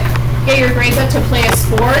trying to get your grades up to play a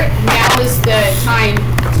sport, now is the time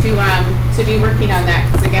to be working on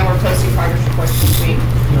that. Because again, we're posting progress reports this week.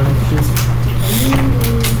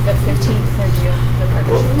 The 15th for you, the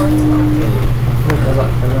progress reports.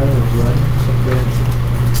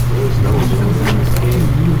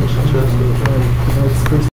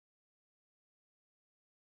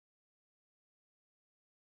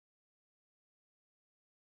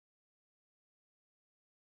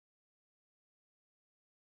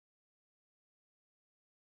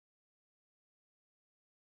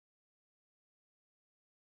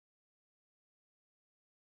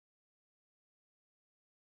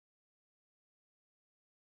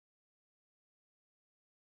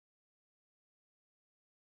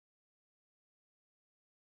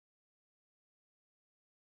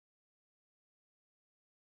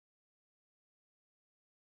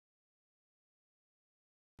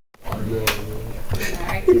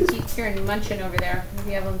 Alright, keep hearing munching over there.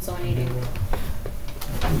 Maybe Evelyn's on eating.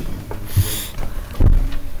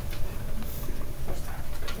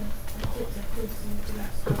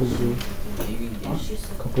 Couple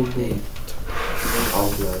days.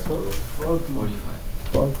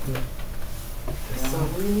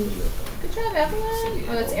 Good job, Evelyn.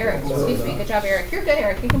 Oh, that's Eric. Excuse me. Good job, Eric. You're good,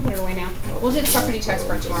 Eric. You can put it away now. We'll do the property tax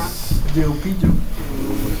for tomorrow.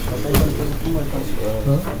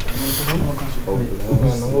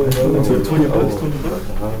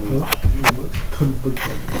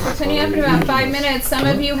 We're turning up in about 5 minutes. Some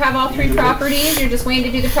of you have all 3 properties. You're just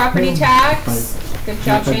waiting to do the property tax. Good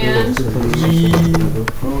job, Jan.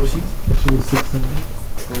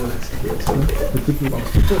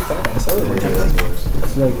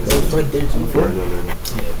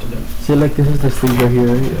 See, like this is the stage right here,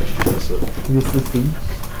 right? This is the stage.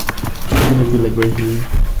 It's gonna be like right here.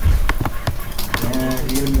 Yeah,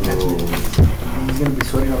 he's gonna be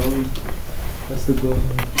sweating already. That's the goal.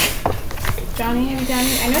 Johnny, have you done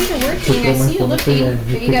it? I know you're working. I see you looking,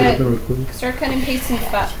 but you gotta start cutting and pasting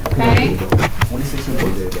stuff, okay? Huh? Like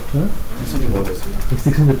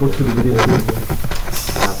 600 bucks for the video.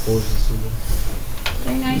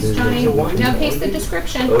 Very nice, Johnny. Now paste the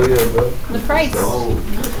description. Oh yeah, bro. The price.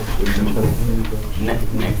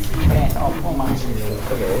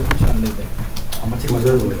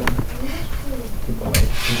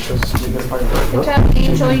 Good job,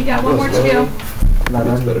 Angel. You got one more to do.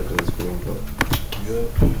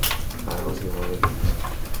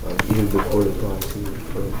 Even before the class,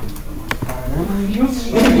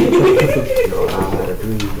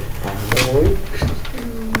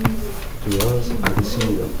 to be honest, I can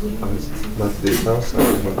see them. I was not this house.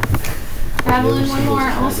 Evelyn, one more.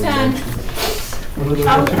 Almost done. I was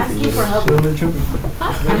asking for help. I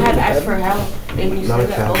had asked for help, and you said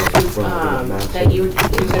that that you're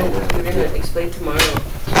gonna explain tomorrow.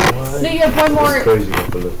 No, you have one more.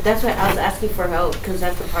 That's why I was asking for help, because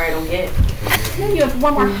that's the part I don't get. No, you have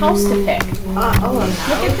one more house to pick. Oh,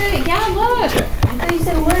 Look at this. Yeah, look. I thought you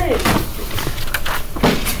said what?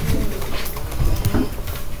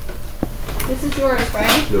 This is yours,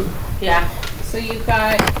 right? Yeah. So you've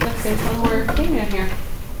got, let's see, one more thing in here.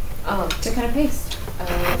 Oh. To kind of paste.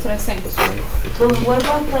 That's what I was saying. But what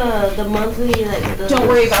about the monthly, like the... Don't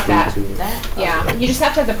worry about that. That? Yeah, you just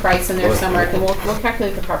have to have the price in there somewhere, and we'll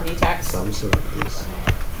calculate the property tax. I'm not going.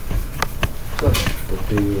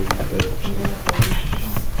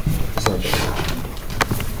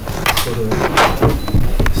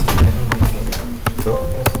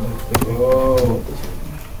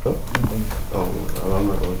 I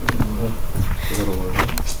gotta work.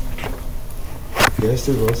 You guys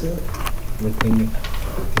still go set? You're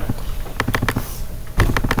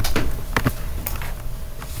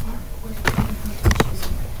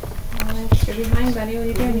behind, buddy. What are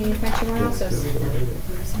you doing? You need to find 2 more houses.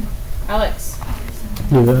 Alex.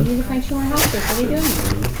 Yeah. You need to find 2 more houses. What are you doing?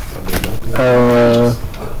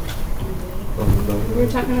 We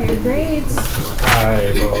were talking about your grades.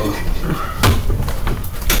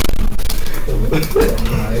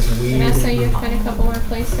 Vanessa, you have to find a couple more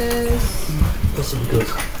places. That's because.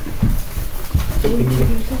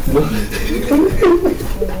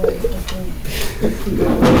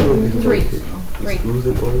 Three. Schools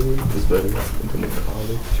in Oregon is better than the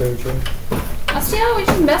college church. Ostia, what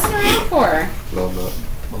you messing around for? No, I'm not.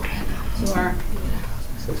 You are.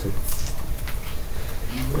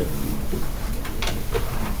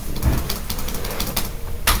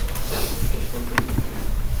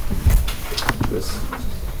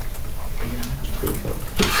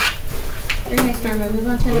 Very nice, Norma. Move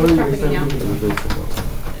on to another property now.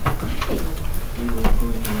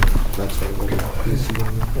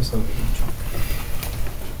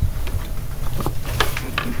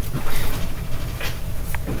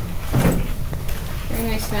 Very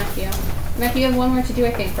nice, Matthew. Matthew, you have one more to do,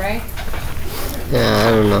 I think, right? Yeah,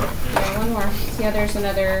 I don't know. Okay, one more. See how there's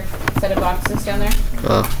another set of boxes down there?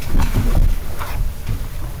 Oh.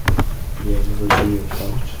 Yeah, this is a junior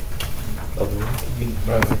college.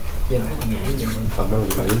 Yeah, I'm not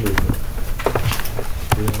really in there.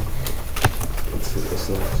 Yeah. It's nice.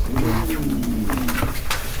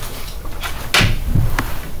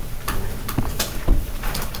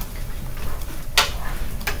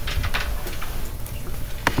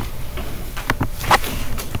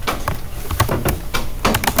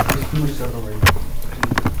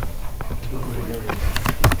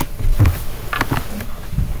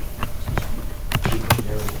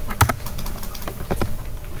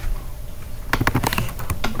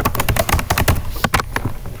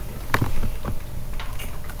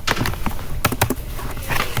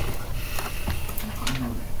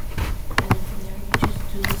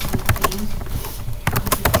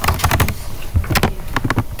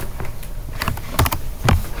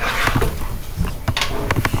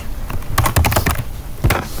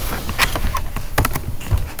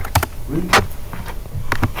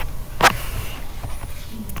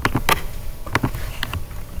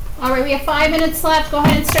 Alright, we have 5 minutes left. Go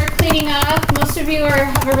ahead and start cleaning up. Most of you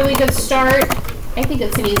have a really good start. I think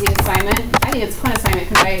it's an easy assignment. I think it's a fun assignment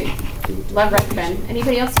because I love Redfin.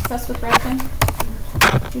 Anybody else obsessed with Redfin?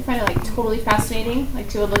 Do you find it like totally fascinating? Like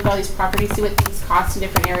to look at all these properties, see what things cost in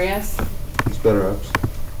different areas? It's better apps.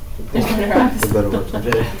 There's better apps. It's better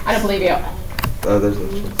website. I don't believe you. There's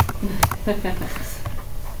no chance.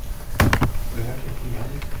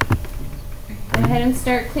 Go ahead and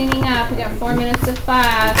start cleaning up. We got 4 minutes of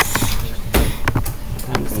class.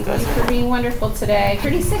 Thank you for being wonderful today.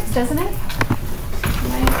 36, doesn't it?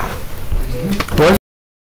 Nice.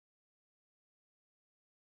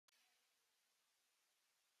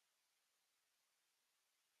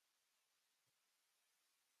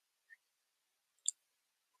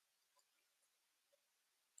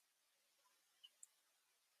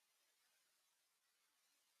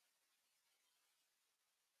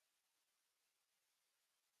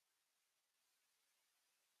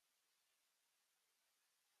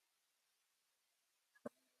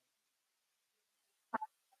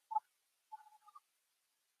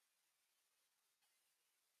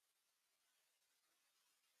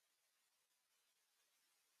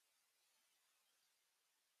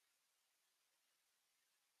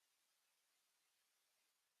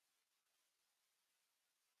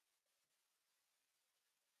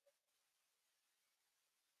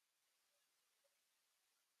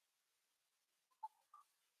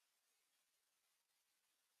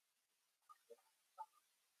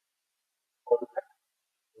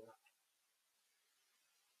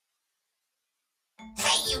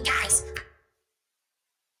 Hey, you guys!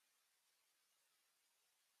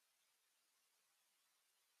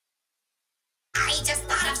 I just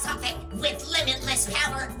thought of something! With limitless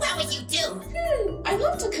power, what would you do? I'd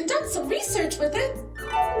love to conduct some research with it.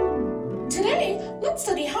 Today, let's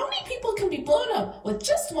study how many people can be blown up with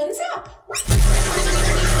just one zap.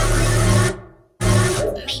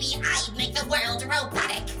 Maybe I'd make the world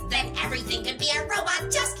robotic. Then everything could be a robot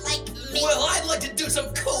just like me. Well, I'd like to do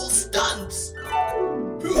some cool stunts.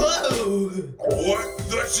 Whoa! What?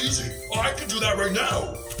 That's easy. I can do that right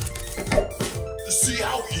now. See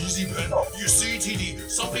how easy, Ben? You see, TD,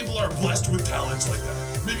 some people are blessed with talents like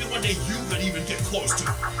that. Maybe one day you could even get close to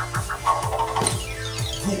it.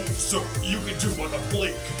 Cool, so you can do what a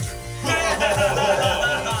blade can do.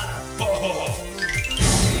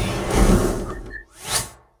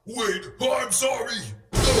 Wait, I'm sorry.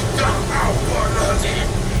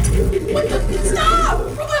 Stop!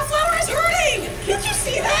 Robot Flower is hurting! Can't you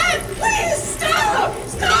see that? Please, stop!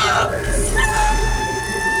 Stop! Stop!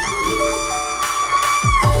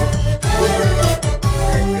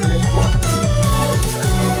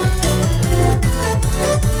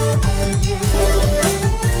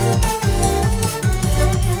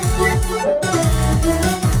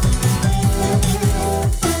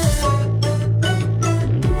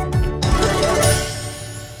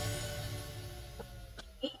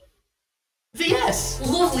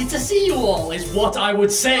 see you all, is what I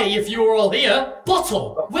would say if you were all here.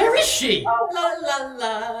 Bottle, where is she? La la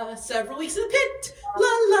la, several weeks in the pit. La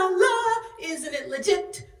la la, isn't it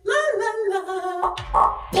legit? La la la.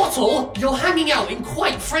 Bottle, you're hanging out in,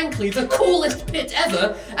 quite frankly, the coolest pit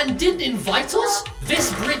ever and didn't invite us?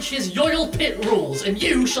 This breaches Yoil Pit rules and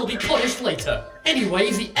you shall be punished later. Anyway,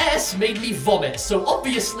 the S made me vomit, so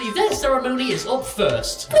obviously their ceremony is up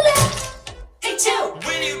first. Hey, two!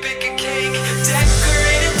 When you bake a cake,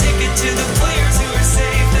 decorate a ticket to the players who are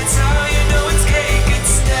safe. That's how you know it's cake and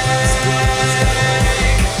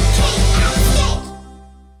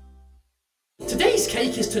steak. Today's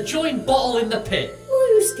cake is to join Bottle in the pit.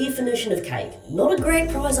 Who's definition of cake? Not a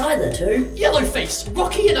great prize either, too. Yellowface,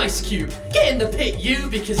 Rocky and Ice Cube, get in the pit, you,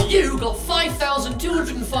 because you got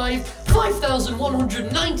 5,205,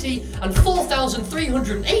 5,190, and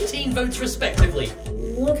 4,318 votes respectively.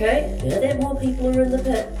 Okay, now that more people are in the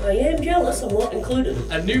pit, I am jealous I'm not included.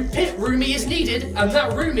 A new pit roomie is needed, and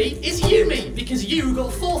that roomie is Yumi, because you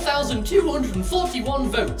got 4,241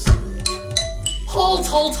 votes. Halt,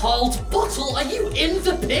 Bottle, are you in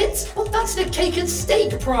the pit? But that's the cake and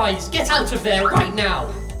steak prize, get out of there right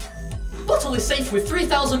now. Bottle is safe with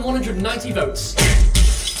 3,190 votes.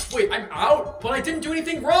 Wait, I'm out? But I didn't do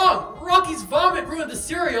anything wrong! Rocky's vomit ruined the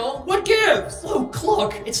cereal! What gives? Oh,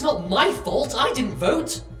 Clock, it's not my fault, I didn't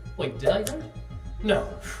vote. Wait, did I vote? No.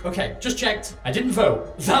 Okay, just checked. I didn't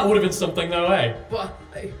vote. That would have been something though, eh? But,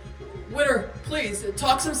 Winner, please,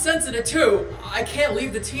 talk some sense in it too. I can't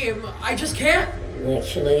leave the team. I just can't.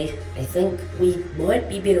 Actually, I think we might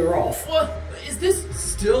be better off. What? Is this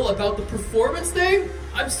still about the performance thing?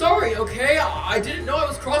 I'm sorry, okay? I didn't know I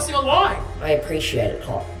was crossing a line. I appreciate it,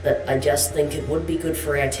 Hop, but I just think it would be good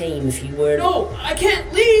for our team if you were... No, I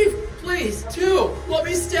can't leave! Please, two, let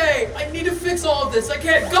me stay. I need to fix all of this. I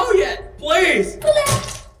can't go yet. Please.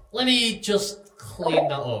 Let me just clean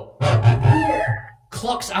that up.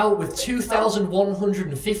 Clock's out with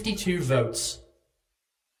 2,152 votes.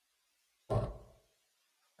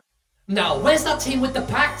 Now, where's that team with the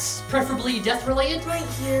pacts? Preferably death-related? Right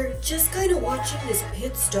here, just kinda watching this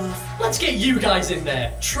pit stuff. Let's get you guys in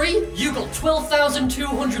there. Tree, you got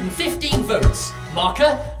 12,215 votes.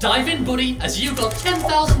 Marker, dive in, buddy, as you got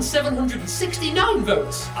 10,769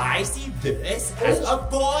 votes. I see this as a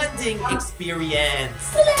bonding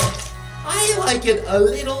experience. I like it a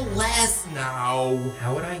little less now.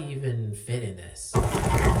 How would I even fit in this?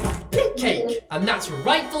 Pit cake, and that's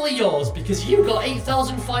rightfully yours because you got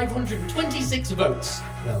 8,526 votes.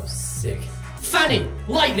 That was sick. Fanny,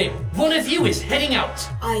 Lightning, one of you is heading out.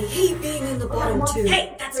 I hate being in the bottom too.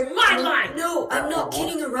 Hey, that's my line! No, I'm not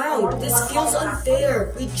kidding around. This feels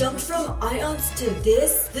unfair. We jumped from ions to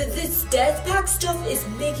this. This death pack stuff is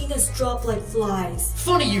making us drop like flies.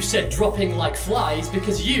 Funny you said dropping like flies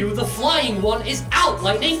because you, the flying one, is out,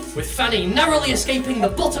 Lightning, with Fanny narrowly escaping the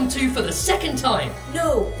bottom two for the second time.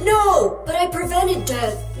 No, but I prevented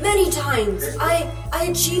death many times. I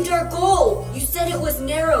achieved our goal. You said it was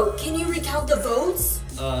narrow. Can you recount the votes?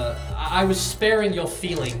 I was sparing your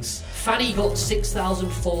feelings. Fanny got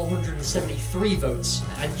 6,473 votes,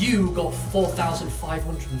 and you got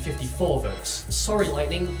 4,554 votes. Sorry,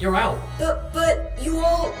 Lightning, you're out. But you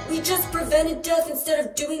all, we just prevented death instead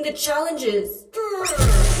of doing the challenges.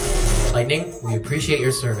 Lightning, we appreciate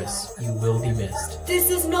your service. You will be missed. This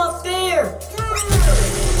is not fair.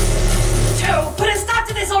 Two, put a stop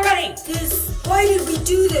to this already! Why did we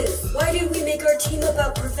do this? Why did we make our team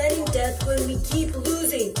about preventing death when we keep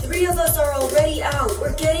losing? 3 of us are already out.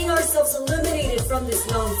 We're getting ourselves eliminated from this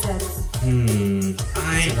nonsense. It's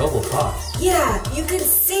a noble cause. Yeah, you can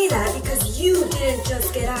say that because you didn't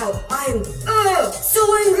just get out. I'm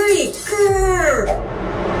so angry. Grr.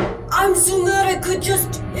 I'm so mad I could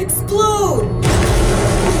just explode.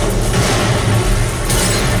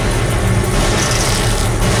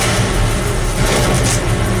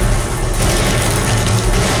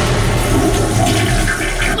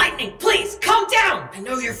 Lightning, please, calm down! I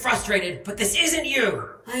know you're frustrated, but this isn't you!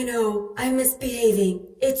 I know, I'm misbehaving.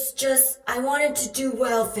 It's just, I wanted to do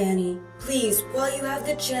well, Fanny. Please, while you have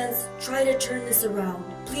the chance, try to turn this around.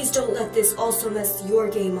 Please don't let this also mess your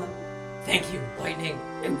game up. Thank you, Lightning.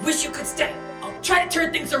 I wish you could stay. I'll try to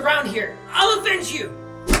turn things around here. I'll avenge you!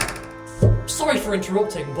 Sorry for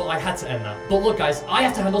interrupting, but I had to end that. But look guys, I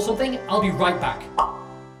have to handle something. I'll be right back.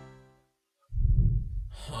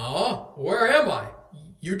 Huh? Where am I?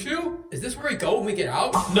 You two? Is this where we go when we get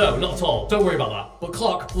out? No, not at all. Don't worry about that. But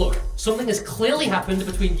Clock, look, something has clearly happened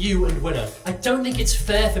between you and Winner. I don't think it's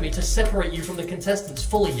fair for me to separate you from the contestants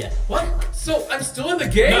fully yet. What? So I'm still in the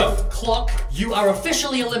game? No, Clock, you are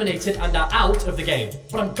officially eliminated and are out of the game.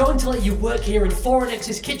 But I'm going to let you work here in Foreign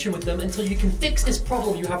X's kitchen with them until you can fix this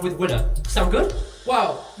problem you have with Winner. Sound good?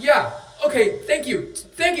 Wow, yeah. Okay, thank you.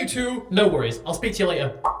 Thank you, two. No worries. I'll speak to you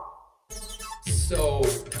later. So,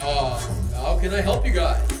 how can I help you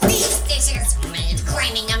guys? These dishes made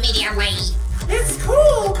climbing immediately. It's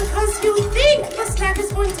cool because you think the snack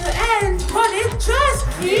is going to end, but it just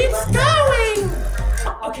keeps going.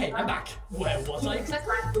 Okay, I'm back. Where was I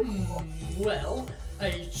exactly? Well,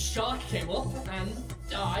 a shark came up and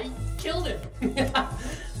I killed him.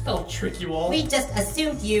 I'll trick you all. We just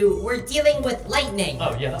assumed you were dealing with lightning.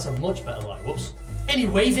 Oh yeah, that's a much better lie. Whoops.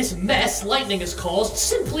 Anyway, this mess Lightning has caused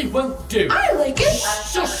simply won't do. I like it.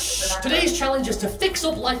 Shush! Today's challenge is to fix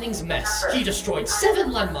up Lightning's mess. He destroyed 7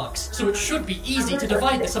 landmarks, so it should be easy to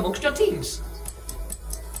divide this amongst your teams.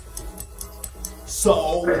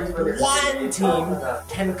 So, one team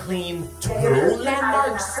can clean 2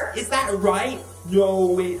 landmarks? Is that right? No,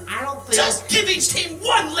 wait, I don't think... Just give each team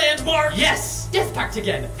 1 landmark! Yes! Death Pact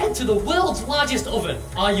again! Enter the world's largest oven.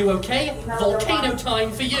 Are you okay? Volcano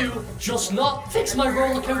time for you. Just not. Fix my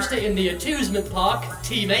roller coaster in the amusement park.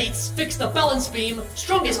 Teammates. Fix the balance beam.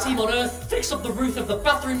 Strongest team on Earth. Fix up the roof of the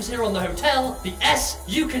bathrooms here on the hotel. The S.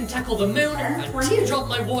 You can tackle the moon. And Teardrop,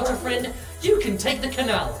 my water friend. You can take the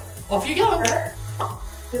canal. Off you go.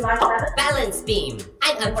 Balance beam.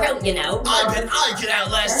 I'm a pro, you know. I bet I could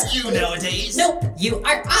outlast you nowadays. Nope, you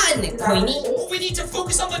are on, Coiny. We need to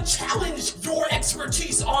focus on the challenge. Your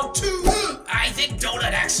expertise on 2. I think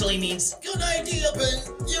donut actually means good idea, but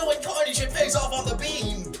you and Coiny should face off on the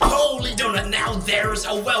beam. Holy donut, now there's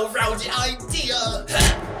a well-rounded idea.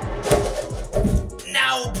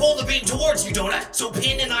 Now pull the beam towards you, donut, so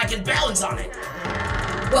Pin and I can balance on it.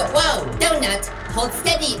 Whoa, donut. Hold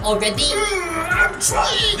steady already. I'm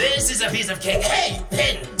trying! This is a piece of cake. Hey,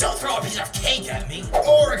 Pin, don't throw a piece of cake at me.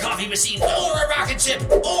 Or a coffee machine, or a rocket ship,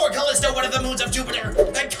 or Callisto, one of the moons of Jupiter.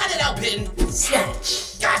 Cut it out, Pin.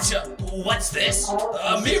 Snatch. Gotcha. What's this?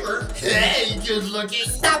 A mirror? Hey, good looking.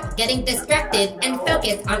 Stop getting distracted and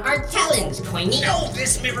focus on our challenge, Coiny. No,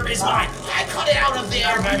 this mirror is mine. I cut it out of the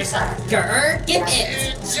air by myself. Grr, give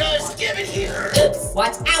it. Just give it here. Oops,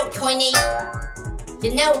 watch out, Coiny.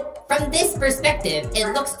 You know, from this perspective, it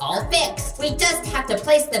looks all fixed. We just have to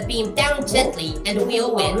place the beam down gently and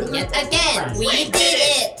we'll win yet again. We did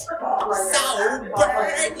it! So,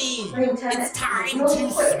 Bernie, it's time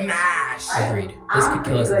to smash. Agreed. This could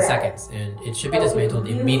kill us in seconds, and it should be dismantled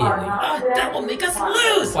immediately. That will make us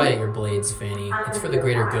lose! Quiet your blades, Fanny. It's for the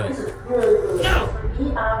greater good. No!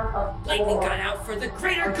 Lightning got out for the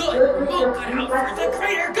greater good! Remote got out for the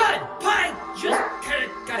greater good! Pie just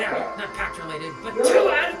got out. Not pact related, but 2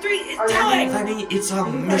 out of 3 is telling! Fanny, it's our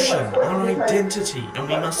mission, our identity, and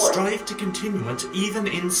we must strive to continue it even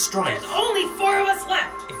in strife. There's only 4 of us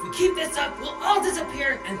left! If we keep this up, we'll all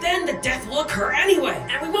disappear, and then the death will occur anyway!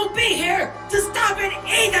 And we won't be here to stop it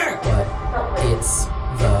either! But it's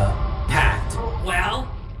the pact. Well,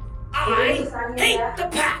 I hate the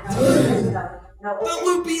pact! The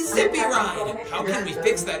loopy zippy ride! How can we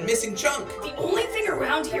fix that missing chunk? The only thing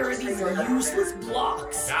around here are these useless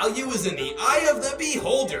blocks. Value is in the eye of the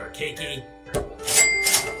beholder, Keiki.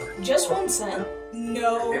 Just 1 cent?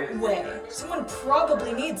 No way. Someone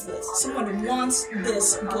probably needs this. Someone wants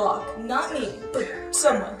this block. Not me, but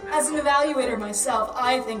someone. As an evaluator myself,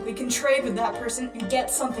 I think we can trade with that person and get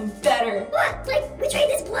something better. What? Like, we trade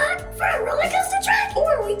this block for a roller coaster track?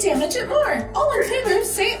 Or we damage it more? All in favor,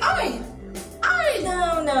 say aye.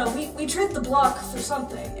 No, we trade the block for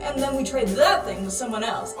something, and then we trade that thing with someone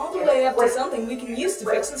else, all the way up to something we can use to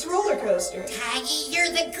fix this roller coaster. Taggy, you're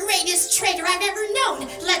the greatest trader I've ever known.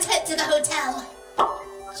 Let's head to the hotel.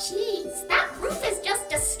 Jeez, that roof is just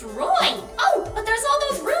destroyed. Oh, but there's all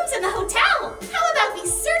those rooms in the hotel. How about we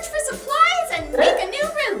search for supplies and make a new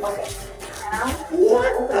roof?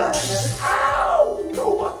 What the? Ow!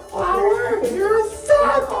 Noah Flower, you're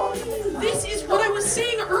so... This is what I was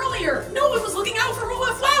saying earlier. No one was looking out for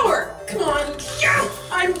Rolla Flower. Come on, yeah,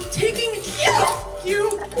 I'm taking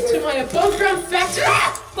you to my above ground factory.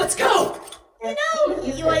 Let's go. You know,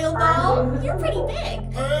 you oil ball, you're pretty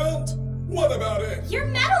big. And what about it? You're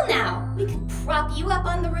metal now. We could prop you up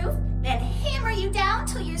on the roof, then hammer you down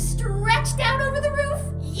till you're stretched out over the roof.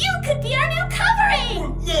 You could be our new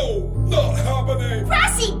covering. No, not happening.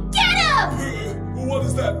 Rossi, get him! What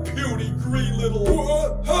is that puny green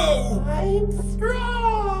little... how? I'm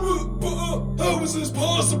strong. How is this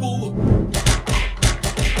possible?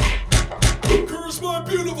 Curse my my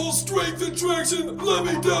beautiful strength and traction! Let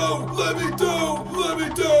me down! Let me down! Let me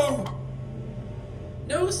down!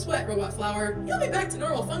 No sweat, Robot Flower. You'll be back to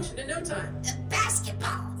normal function in no time.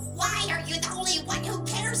 Basketball, why are you the only one who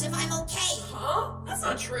cares if I'm okay? Huh? That's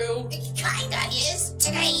not true. It kinda is.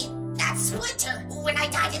 Today, that Splinter, when I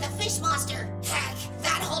died to the fish monster. Heck,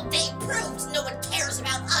 that whole day proves no one cares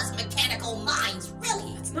about us mechanical minds,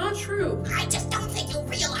 really. It's not true. I just don't think you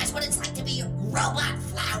realize what it's like to be Robot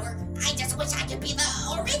Flower. I just wish I could be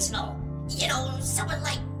the original. You know, someone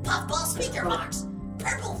like Puffball Speaker Box,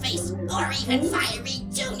 Purple Face, or even Fiery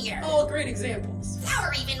Jr. All great examples.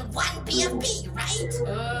 Or even one BFB, right?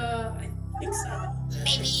 I think so.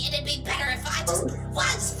 Maybe it'd be better if I just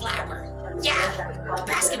was Flower. Yeah,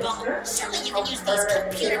 Basketball, surely you can use these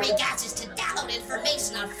computery gadgets to download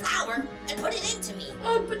information on Flower and put it into me.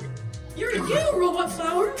 But you're you, Robot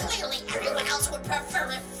Flower. Clearly everyone else would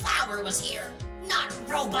prefer if Flower was here, not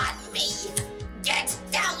Robot me. Get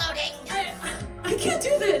downloading! I can't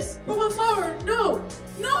do this! Robot Flower, no!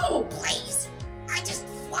 No! Please, I just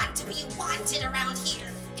want to be wanted around here.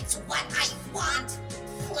 It's what I want.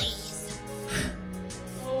 Please.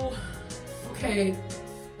 Oh, okay.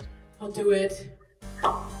 I'll do it.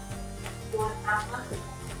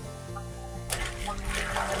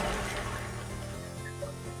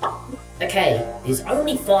 Okay, there's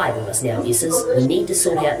only 5 of us now, missus. We need to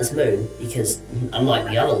sort out this moon, because, unlike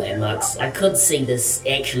the other landmarks, I could see this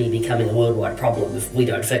actually becoming a worldwide problem if we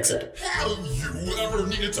don't fix it. Have you ever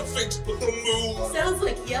needed to fix the moon? Sounds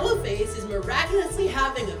like Yellowface is miraculously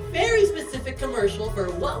having a very specific commercial for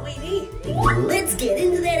what we need. Let's get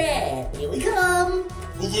into that ad. Here we come.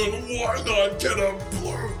 Then why not get a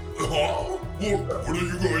blue? Huh? What are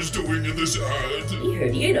you guys doing in this ad? We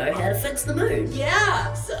heard you know how to fix the moon.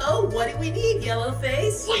 Yeah, so what do we need,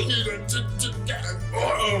 Yellowface? We need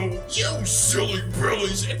you silly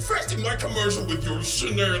brillies, infesting my commercial with your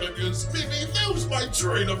shenanigans made me lose my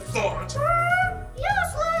train of thought.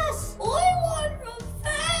 Useless! I want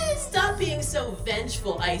revenge! Stop being so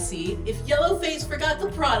vengeful, Icy. If Yellowface forgot the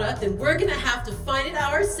product, then we're gonna have to find it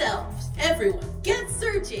ourselves. Everyone, get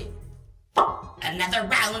searching. Another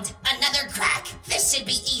round, another crack. This should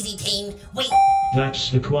be easy, team. Wait. That's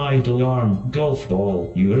the quiet alarm. Golf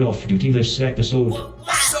ball, you're off duty this episode.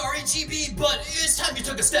 Sorry, GB, but it's time you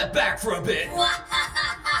took a step back for a bit.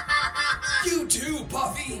 You too,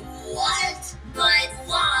 Puffy. What? But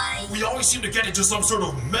why? We always seem to get into some sort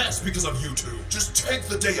of mess because of you two. Just take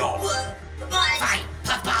the day off. Fine,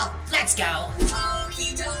 Puffball, let's go.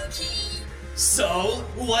 Okie dokie. So,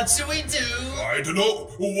 what should we do? I don't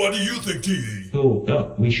know. What do you think, TD?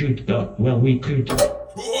 Oh, we should, well, we could.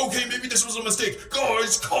 Okay, maybe this was a mistake.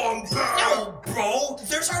 Guys, calm down. No, bro.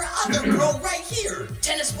 There's our other bro right here.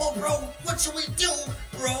 Tennis ball, bro. What should we do,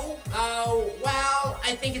 bro? Oh, well,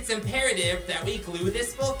 I think it's imperative that we glue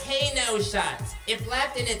this volcano shut. If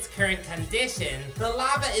left in its current condition, the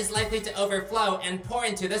lava is likely to overflow and pour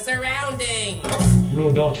into the surroundings.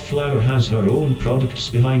 Robot Flower has her own products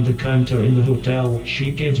behind the counter in the hotel.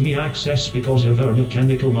 She gives me access because of her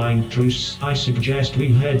mechanical mind truce. I suggest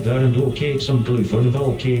we head there and locate some glue for the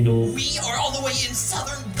volcano. We are all the way in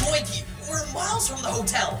southern Boise. We're miles from the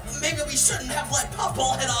hotel. Maybe we shouldn't have let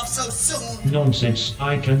Puffball head off so soon. Nonsense,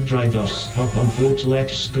 I can drive us. Hop on foot,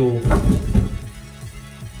 let's go.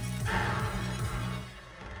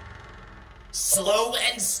 Slow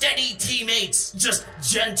and steady, teammates. Just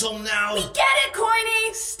gentle now. We get it,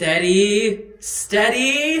 Coiny. Steady,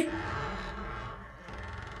 steady.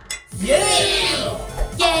 Yeah!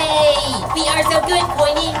 Yay! We are so good,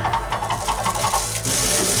 Coiny.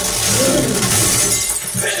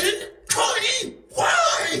 Ben? Coiny?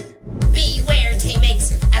 Why? Beware,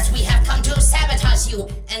 teammates, as we have come to sabotage you,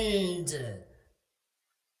 and...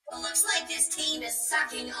 Looks like this team is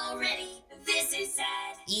sucking already. This is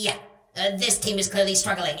sad. Yeah, this team is clearly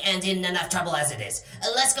struggling and in enough trouble as it is.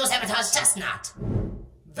 Let's go sabotage Chestnut.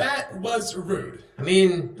 That was rude. I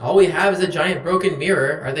mean, all we have is a giant broken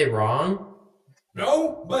mirror. Are they wrong?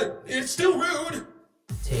 No, but it's still rude.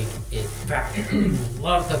 Take it back.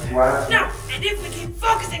 Love the back. No, and if we keep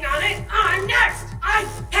focusing on it, I'm next. I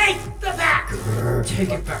hate the back. Take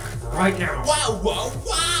it back right now. Wow, wow,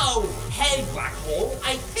 wow! Hey, Black Hole,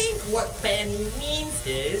 I think what Ben means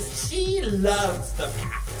is she loves the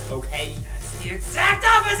pack, okay? That's the exact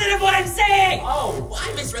opposite of what I'm saying! Oh,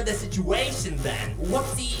 I misread the situation then.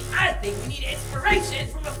 Whoopsie. I think we need inspiration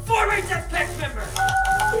from a former Deathpact member.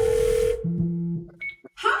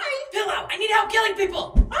 Hi! Pillow, I need help killing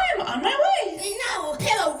people! I am on my way! No,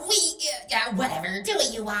 Pillow, whatever, do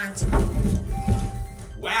what you want.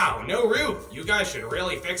 Wow, no roof. You guys should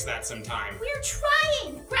really fix that sometime. We're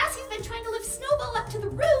trying! Grassy's been trying to lift Snowball up to the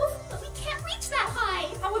roof, but we can't reach that high.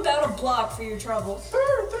 block for your troubles.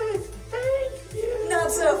 Perfect. Thank you.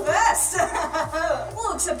 Not so fast.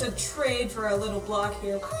 We'll accept a trade for our little block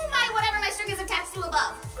here. Oh my, whatever my string is attached to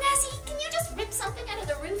above. Razzie, can you just rip something out of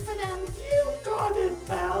the roof for them? You got it,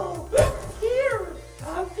 pal. Here,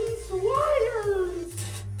 have these wires.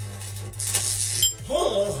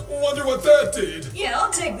 Oh, wonder what that did. Yeah,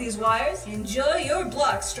 I'll take these wires. Enjoy your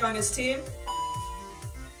block, strongest team.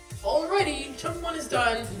 Alrighty, chunk 1 is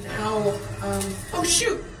done. Now, oh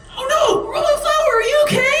shoot! Oh no! Robot Flower, are you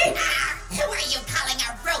okay? Who are you calling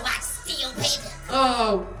a robot steel baby?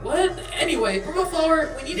 What? Anyway, Robot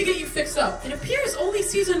Flower, we need to get you fixed up. It appears only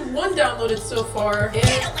Season 1 downloaded so far. Get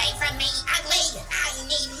away from me, ugly! I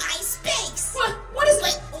need my space! What is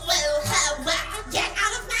this? Get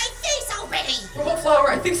out of my face already! Robot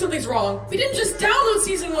Flower, I think something's wrong. We didn't just download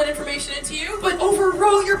Season 1 information into you, but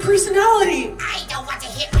overwrote your personality! I don't want to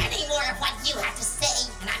hear any more of what you have to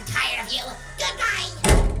say, and I'm tired of you. Goodbye!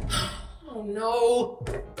 Oh no.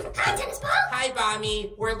 Hi, Tennis Ball! Hi,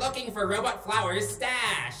 Bommy. We're looking for Robot Flower's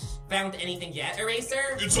stash. Found anything yet,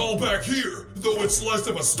 Eraser? It's all back here, though it's less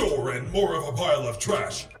of a store and more of a pile of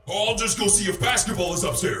trash. I'll just go see if basketball is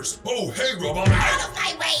upstairs. Oh, hey, Robot. Out of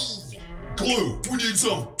my way! Glue, we need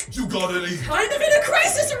some. You got any? Kind of in a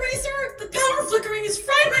crisis, Eraser! The power flickering has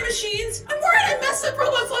fried my machines! I'm worried I messed up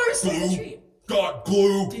Robot Flower's Glue? Got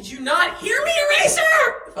glue? Did you not hear me, Eraser?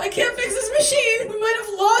 If I can't fix this machine, we might have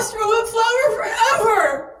lost Robot Flower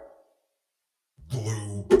forever!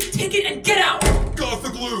 Glue. Take it and get out! Got the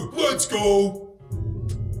glue. Let's go.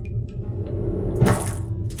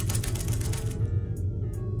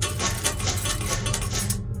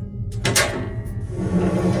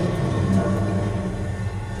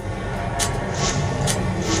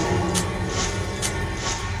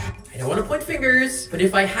 I don't want to point fingers, but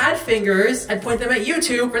if I had fingers, I'd point them at you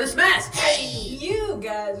two for this mess. Hey! You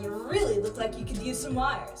guys really look like you could use some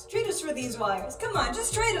wires. Trade us for these wires. Come on,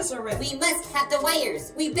 just trade us already. We must have the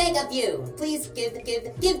wires. We beg of you. Please give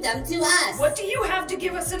them to us. What do you have to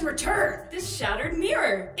give us in return? This shattered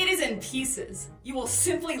mirror. It is in pieces. You will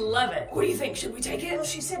simply love it. What do you think? Should we take it? Well,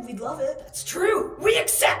 she said we'd love it. That's true. We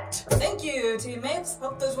accept. Thank you, teammates.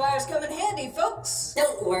 Hope those wires come in handy, folks.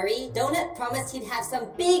 Don't worry. Donut promised he'd have some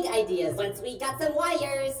big ideas once we got some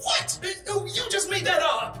wires. What? You just made that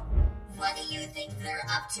up! What do you think they're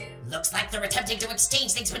up to? Looks like they're attempting to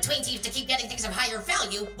exchange things between teams to keep getting things of higher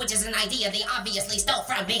value, which is an idea they obviously stole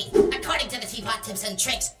from me. According to the Teapot Tips and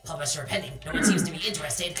Tricks, publisher pending, no one seems to be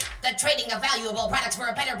interested, the trading of valuable products for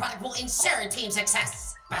a better product will ensure team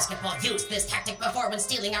success. Basketball used this tactic before when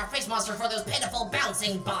stealing our face monster for those pitiful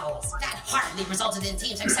bouncing balls. That hardly resulted in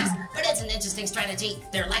team success, but it's an interesting strategy.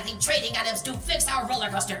 They're likely trading items to fix our roller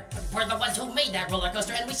coaster. But we're the ones who made that roller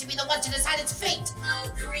coaster, and we should be the ones to decide its fate.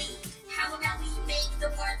 Agreed. How about we make the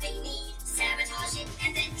part they need, sabotage it,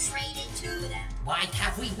 and then trade it to them? Why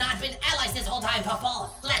have we not been allies this whole time,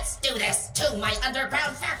 Puffball? Let's do this to my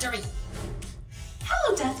underground factory.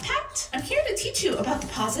 Hello, Death Pact. I'm here to teach you about the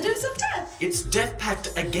positives of death. It's Death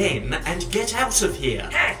Pact again, and get out of here.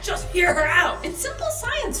 Hey, just hear her out. It's simple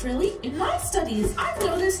science, really. In my studies, I've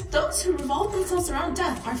noticed those who revolve themselves around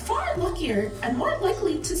death are far luckier and more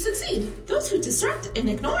likely to succeed. Those who disrupt and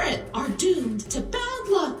ignore it are doomed to bad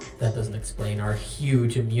luck. That doesn't explain our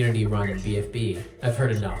huge immunity run in BFB. I've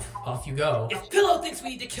heard enough. Off you go. If Pillow thinks we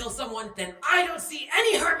need to kill someone, then I don't see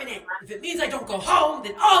any harm in it. If it means I don't go home,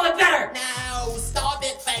 then all the better. No, stop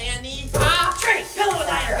it, Fanny. Trey, Pillow and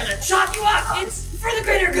I are gonna chop you up. It's for the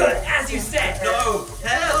greater good, as you said. No,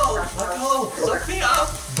 help! Oh, suck me up.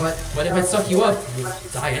 But what if I suck you up? You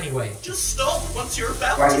die anyway. Just stop once you're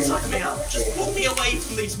about to suck me up. Just pull me away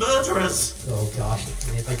from these murderers. Oh gosh,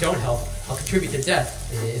 if I don't help, I'll contribute to death.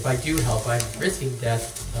 If I do help, I'm risking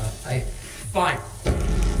death. Fine.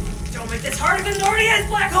 Don't make this harder than it already is,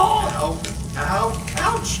 Black Hole! Ow, ow,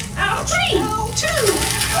 ouch, ouch! 3, 2,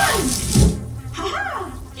 1! Haha!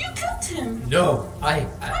 You killed him! No, My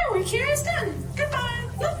work here is done. Goodbye!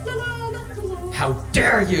 La, la, la, la, la. How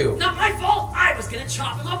dare you! Not my fault! I was gonna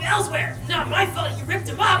chop him up elsewhere! Not my fault you ripped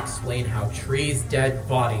him up! Explain how Tree's dead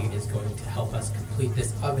body is going to help us complete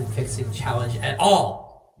this oven-fixing challenge at all!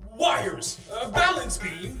 Wires, balance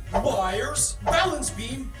beam, wires, balance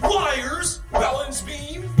beam, wires, balance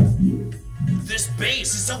beam. This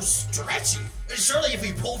base is so stretchy. Surely if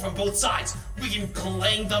we pull from both sides, we can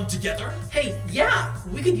clang them together? Hey, yeah!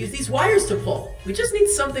 We could use these wires to pull. We just need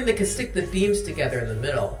something that can stick the beams together in the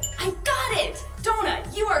middle. I got it!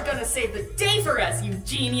 Donut, you are gonna save the day for us, you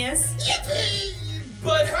genius! Yippee!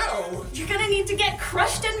 But how? You're gonna need to get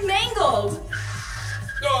crushed and mangled!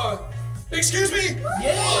 Excuse me?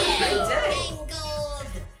 Yeah, great day! Mangled!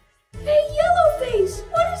 Hey, Yellowface!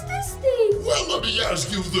 What is this thing? Well, let me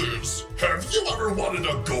ask you this. Have you ever wanted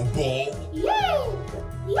a gumball? Yay!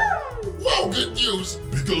 Yum! Well, good news,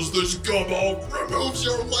 because this gumball removes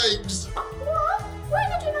your legs. What?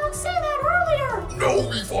 Why did you not say that earlier? No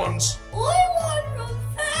refunds. I want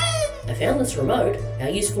revenge! I found this remote. How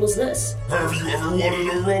useful is this? Have you ever wanted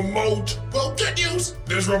a remote? Well, good news.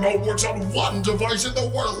 This remote works on one device in the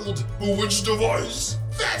world. Which device?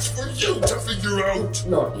 That's for you to figure out.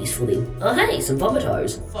 Not useful then. Oh hey, some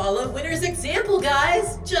vomitos. Follow Winner's example,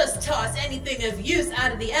 guys. Just toss anything of use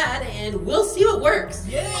out of the ad and we'll see what works.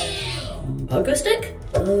 Yeah! Pogo stick?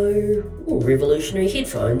 No. Ooh, revolutionary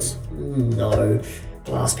headphones? No.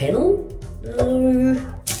 Glass panel? No.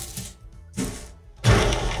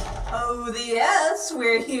 Oh, yes,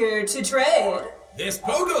 we're here to trade. This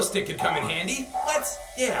pogo stick could come in handy. Let's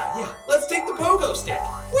take the pogo stick.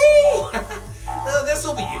 Whee!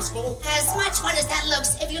 This'll be useful. As much fun as that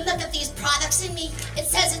looks, if you look at these products in me, it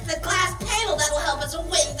says it's the glass panel that'll help us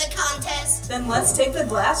win the contest. Then let's take the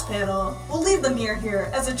glass panel. We'll leave the mirror here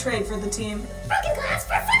as a trade for the team. Broken glass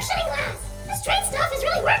for functioning glass. This trade stuff is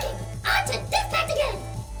really working. On to Death Pact again.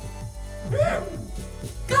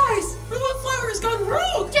 Guys, Robot Flower has gone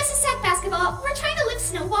rogue. Just a sec, Basketball. We're trying to lift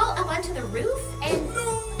Snowball up onto the roof and...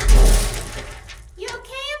 You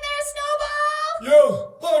okay in there, Snowball? Yeah,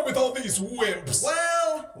 I'm with all these wimps.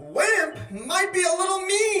 Well, wimp might be a little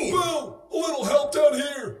mean. Well, a little help down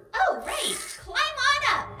here. Oh, right. Climb on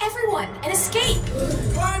up. Everyone, and escape.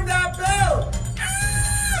 Climb that bell.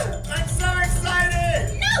 Ah! I'm so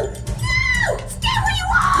excited. No! No! Stay where you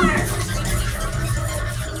are!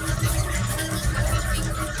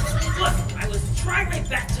 Look, I was trying my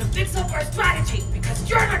best to fix up our strategy because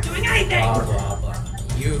you're not doing anything! Blah, blah, blah.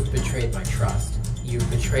 You've betrayed my trust. You've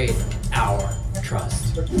betrayed our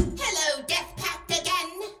trust. Hello, Death Pact again.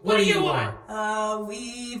 What do you want?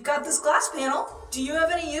 We've got this glass panel. Do you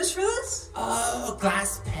have any use for this? Oh,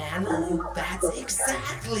 glass panel. That's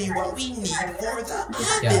exactly what we need for the oven.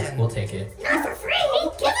 Yeah, we'll take it. Not for free.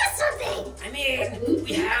 Give us something. I mean,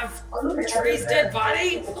 we have Tree's dead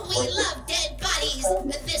body. We love dead bodies,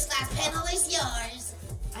 but this glass panel is yours.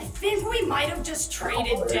 I think we might have just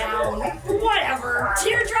traded down. Whatever.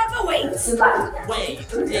 Teardrop awaits. Wait,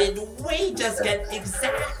 did we just get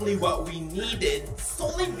exactly what we needed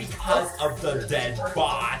solely because of the dead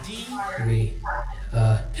body?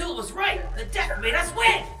 Pill was right. The death made us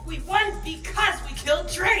win. We won because we killed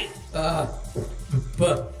Tree.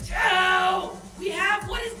 But... So, we have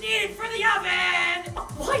what is needed for the oven.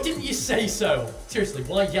 Why didn't you say so? Seriously,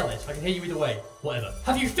 why yell it? I can hear you either way. Whatever.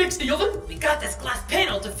 Have you fixed the oven? We got this glass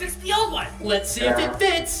panel to fix the old one. Let's see if it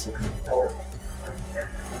fits.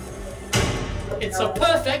 It's a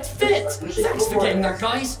perfect fit! Thanks for getting that,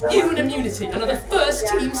 guys. You and Immunity and are the first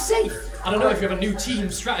team safe. I don't know if you have a new team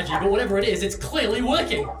strategy, but whatever it is, it's clearly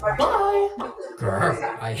working. Bye! Grr,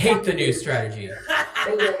 I hate the new strategy. Fresh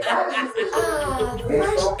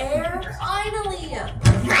air, finally!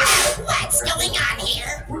 What's going on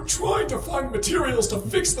here? We're trying to find materials to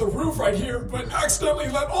fix the roof right here, but accidentally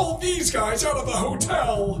let all these guys out of the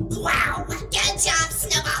hotel. Wow, good job,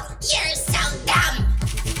 Snowball. You're so dumb.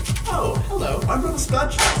 Oh, hello. I'm Brother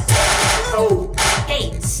Spudge. Oh!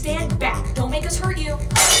 Hey, stand back. Don't make us hurt you.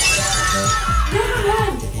 Never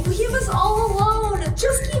mind. Leave us all alone.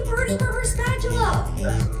 Just keep rooting for her spatula.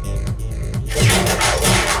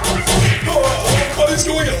 What is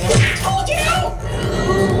going on? Told you!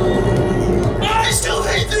 I still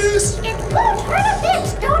hate this! It won't hurt a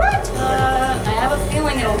bit, don't it? I have a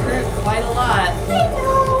feeling it'll hurt quite a lot. I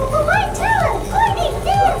know, but why tell her? Courtney,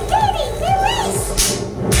 Phil, Katie, release!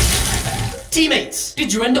 Teammates,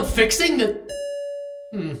 did you end up fixing the...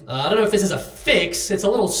 I don't know if this is a fix. It's a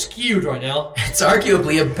little skewed right now. It's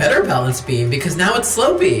arguably a better balance beam because now it's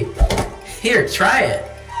slopey. Here, try it.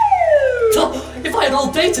 If I had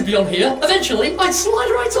all day to be on here, eventually I'd slide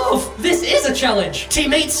right off. This is a challenge.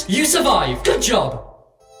 Teammates, you survived. Good job.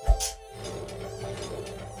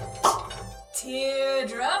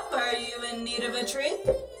 Teardrop, are you in need of a treat?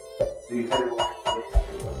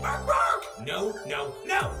 No.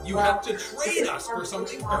 You have to trade us for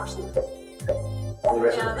something first.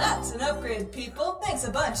 Now that's an upgrade, people. Thanks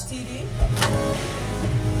a bunch, TD.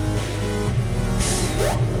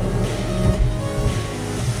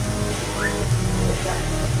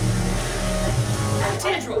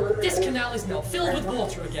 Tandra, this canal is now filled with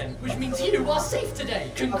water again, which means you are safe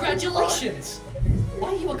today. Congratulations. Why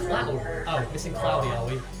are you a cloud? Oh, missing Cloudy, are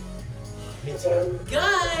we? Me too.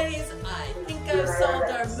 Guys, I think I've solved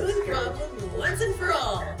our moon problem once and for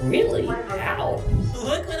all. Really? How?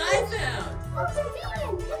 Look what I found. Oh,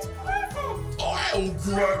 convenient. It's perfect. I'll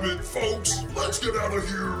grab it, folks. Let's get out of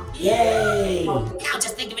here. Yay! Now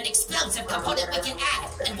just think of an explosion loads of component we can add,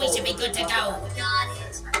 and we should be good to go. Got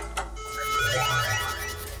it.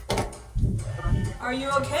 Are you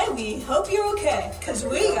okay? We hope you're okay, because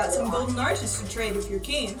we got some golden arches to trade if you're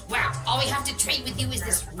keen. Wow, all we have to trade with you is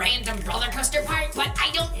this random roller coaster part, but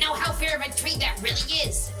I don't know how fair of a trade that really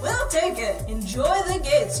is. We'll take it. Enjoy the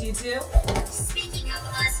gates, you two. Speaking of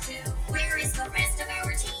us two, where is the rest of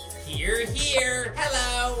our team? Here.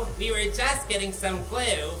 Hello. We were just getting some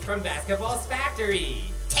glue from Basketball's factory.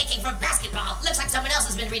 Taking from basketball. Looks like someone else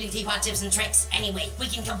has been reading Teapot Tips and Tricks. Anyway, we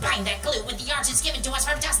can combine that glue with the arches given to us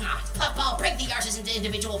from Dustnot. Puffball, break the arches into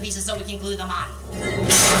individual pieces so we can glue them on.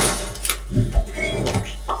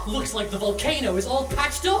 Looks like the volcano is all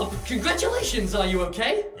patched up. Congratulations, are you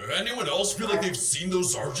okay? Anyone else feel like they've seen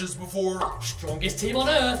those arches before? Strongest team on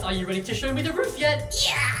Earth, are you ready to show me the roof yet?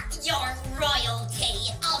 Yeah, your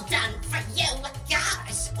royalty. All done for you.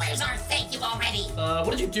 Gosh, where's our thank you already? What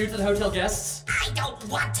did you do to the hotel guests? I don't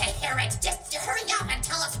want to hear it. Just hurry up and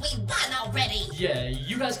tell us we won already. Yeah,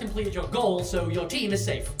 you guys completed your goal, so your team is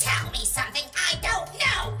safe. Tell me something I don't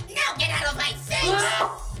know. Now get out of my face.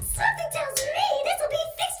 Something tells me this will be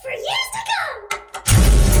fixed for years to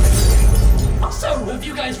come. So, have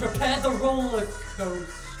you guys repaired the roller coaster?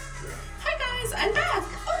 Hi guys, I'm back.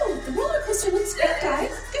 Oh, the roller coaster looks good,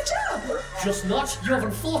 guys. Good job. Just not. You have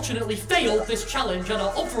unfortunately failed this challenge and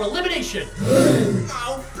are up for elimination.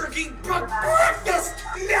 Oh, freaking breakfast!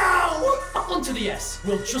 No! On to the S.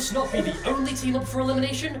 Will Just Not be the only team up for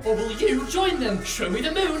elimination, or will you join them? Show me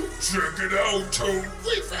the moon. Check it out, Toad.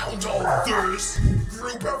 We found all this.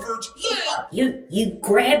 Group effort, yeah! You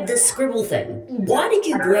grabbed this scribble thing. Why did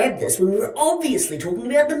you grab this when we were obviously talking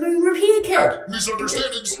about the moon repair kit?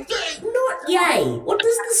 Misunderstandings, yay! Not yay! What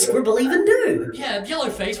does the scribble even do? Yeah,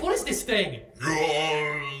 Yellowface, what is this thing?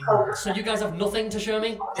 So you guys have nothing to show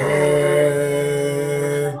me?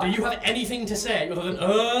 Do you have anything to say other than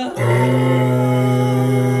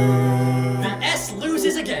The S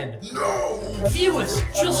loses again. No! Viewers,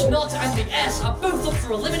 Just Not and the S are both up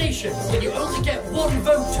for elimination, but you only get one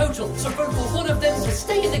vote total, so vote for one of them to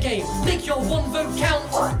stay in the game. Make your one vote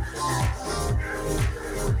count.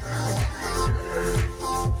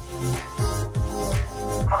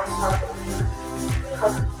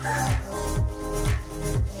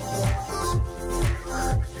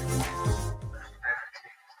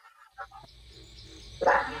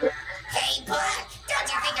 Hey, Buck, don't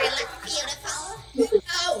you think I look beautiful?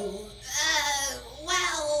 Oh,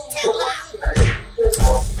 well, too long.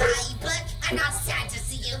 Bye, Buck. I'm not sad to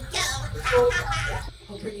see you go.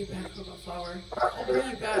 I'll bring you back from a flower. I'll bring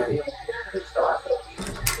you back.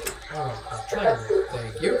 Alright, I'll try to.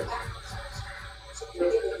 Thank you.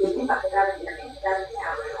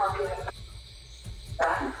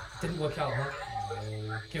 Didn't work out, huh?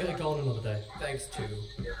 No. Give it a go on another day. Thanks, too.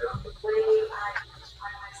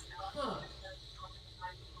 Huh.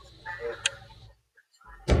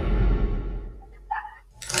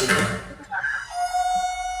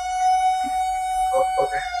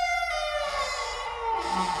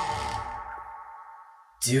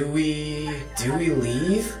 Do we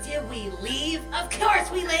leave? Did we leave? Of course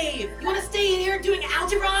we leave! You wanna stay in here doing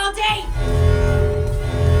algebra all day?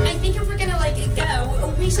 I think if we're gonna,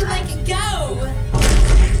 go, we should, go.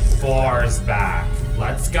 Four's back.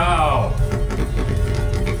 Let's go.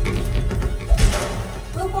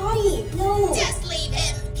 Robotti, no. Just leave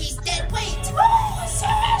him. He's dead weight. Oh,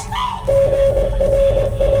 seriously?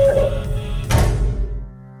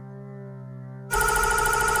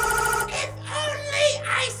 If only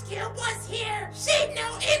Ice Cube was here, she'd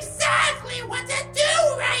know exactly what to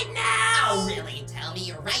do right now. Oh, really? Tell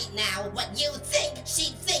me right now what you think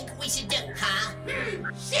she'd think we should do, huh?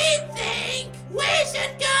 She'd think we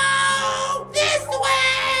should go this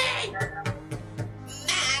way.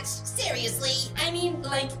 Max, seriously? I mean,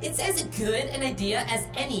 it's as good an idea as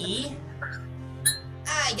any.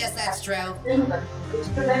 I guess that's true.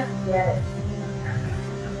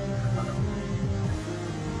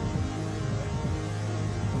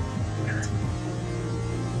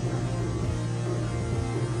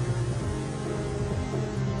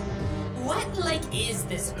 What, is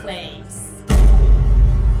this place?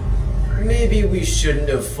 Maybe we shouldn't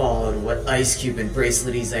have followed what Ice Cube and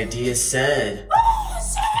Bracelety's idea said. Oh,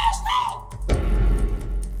 seriously?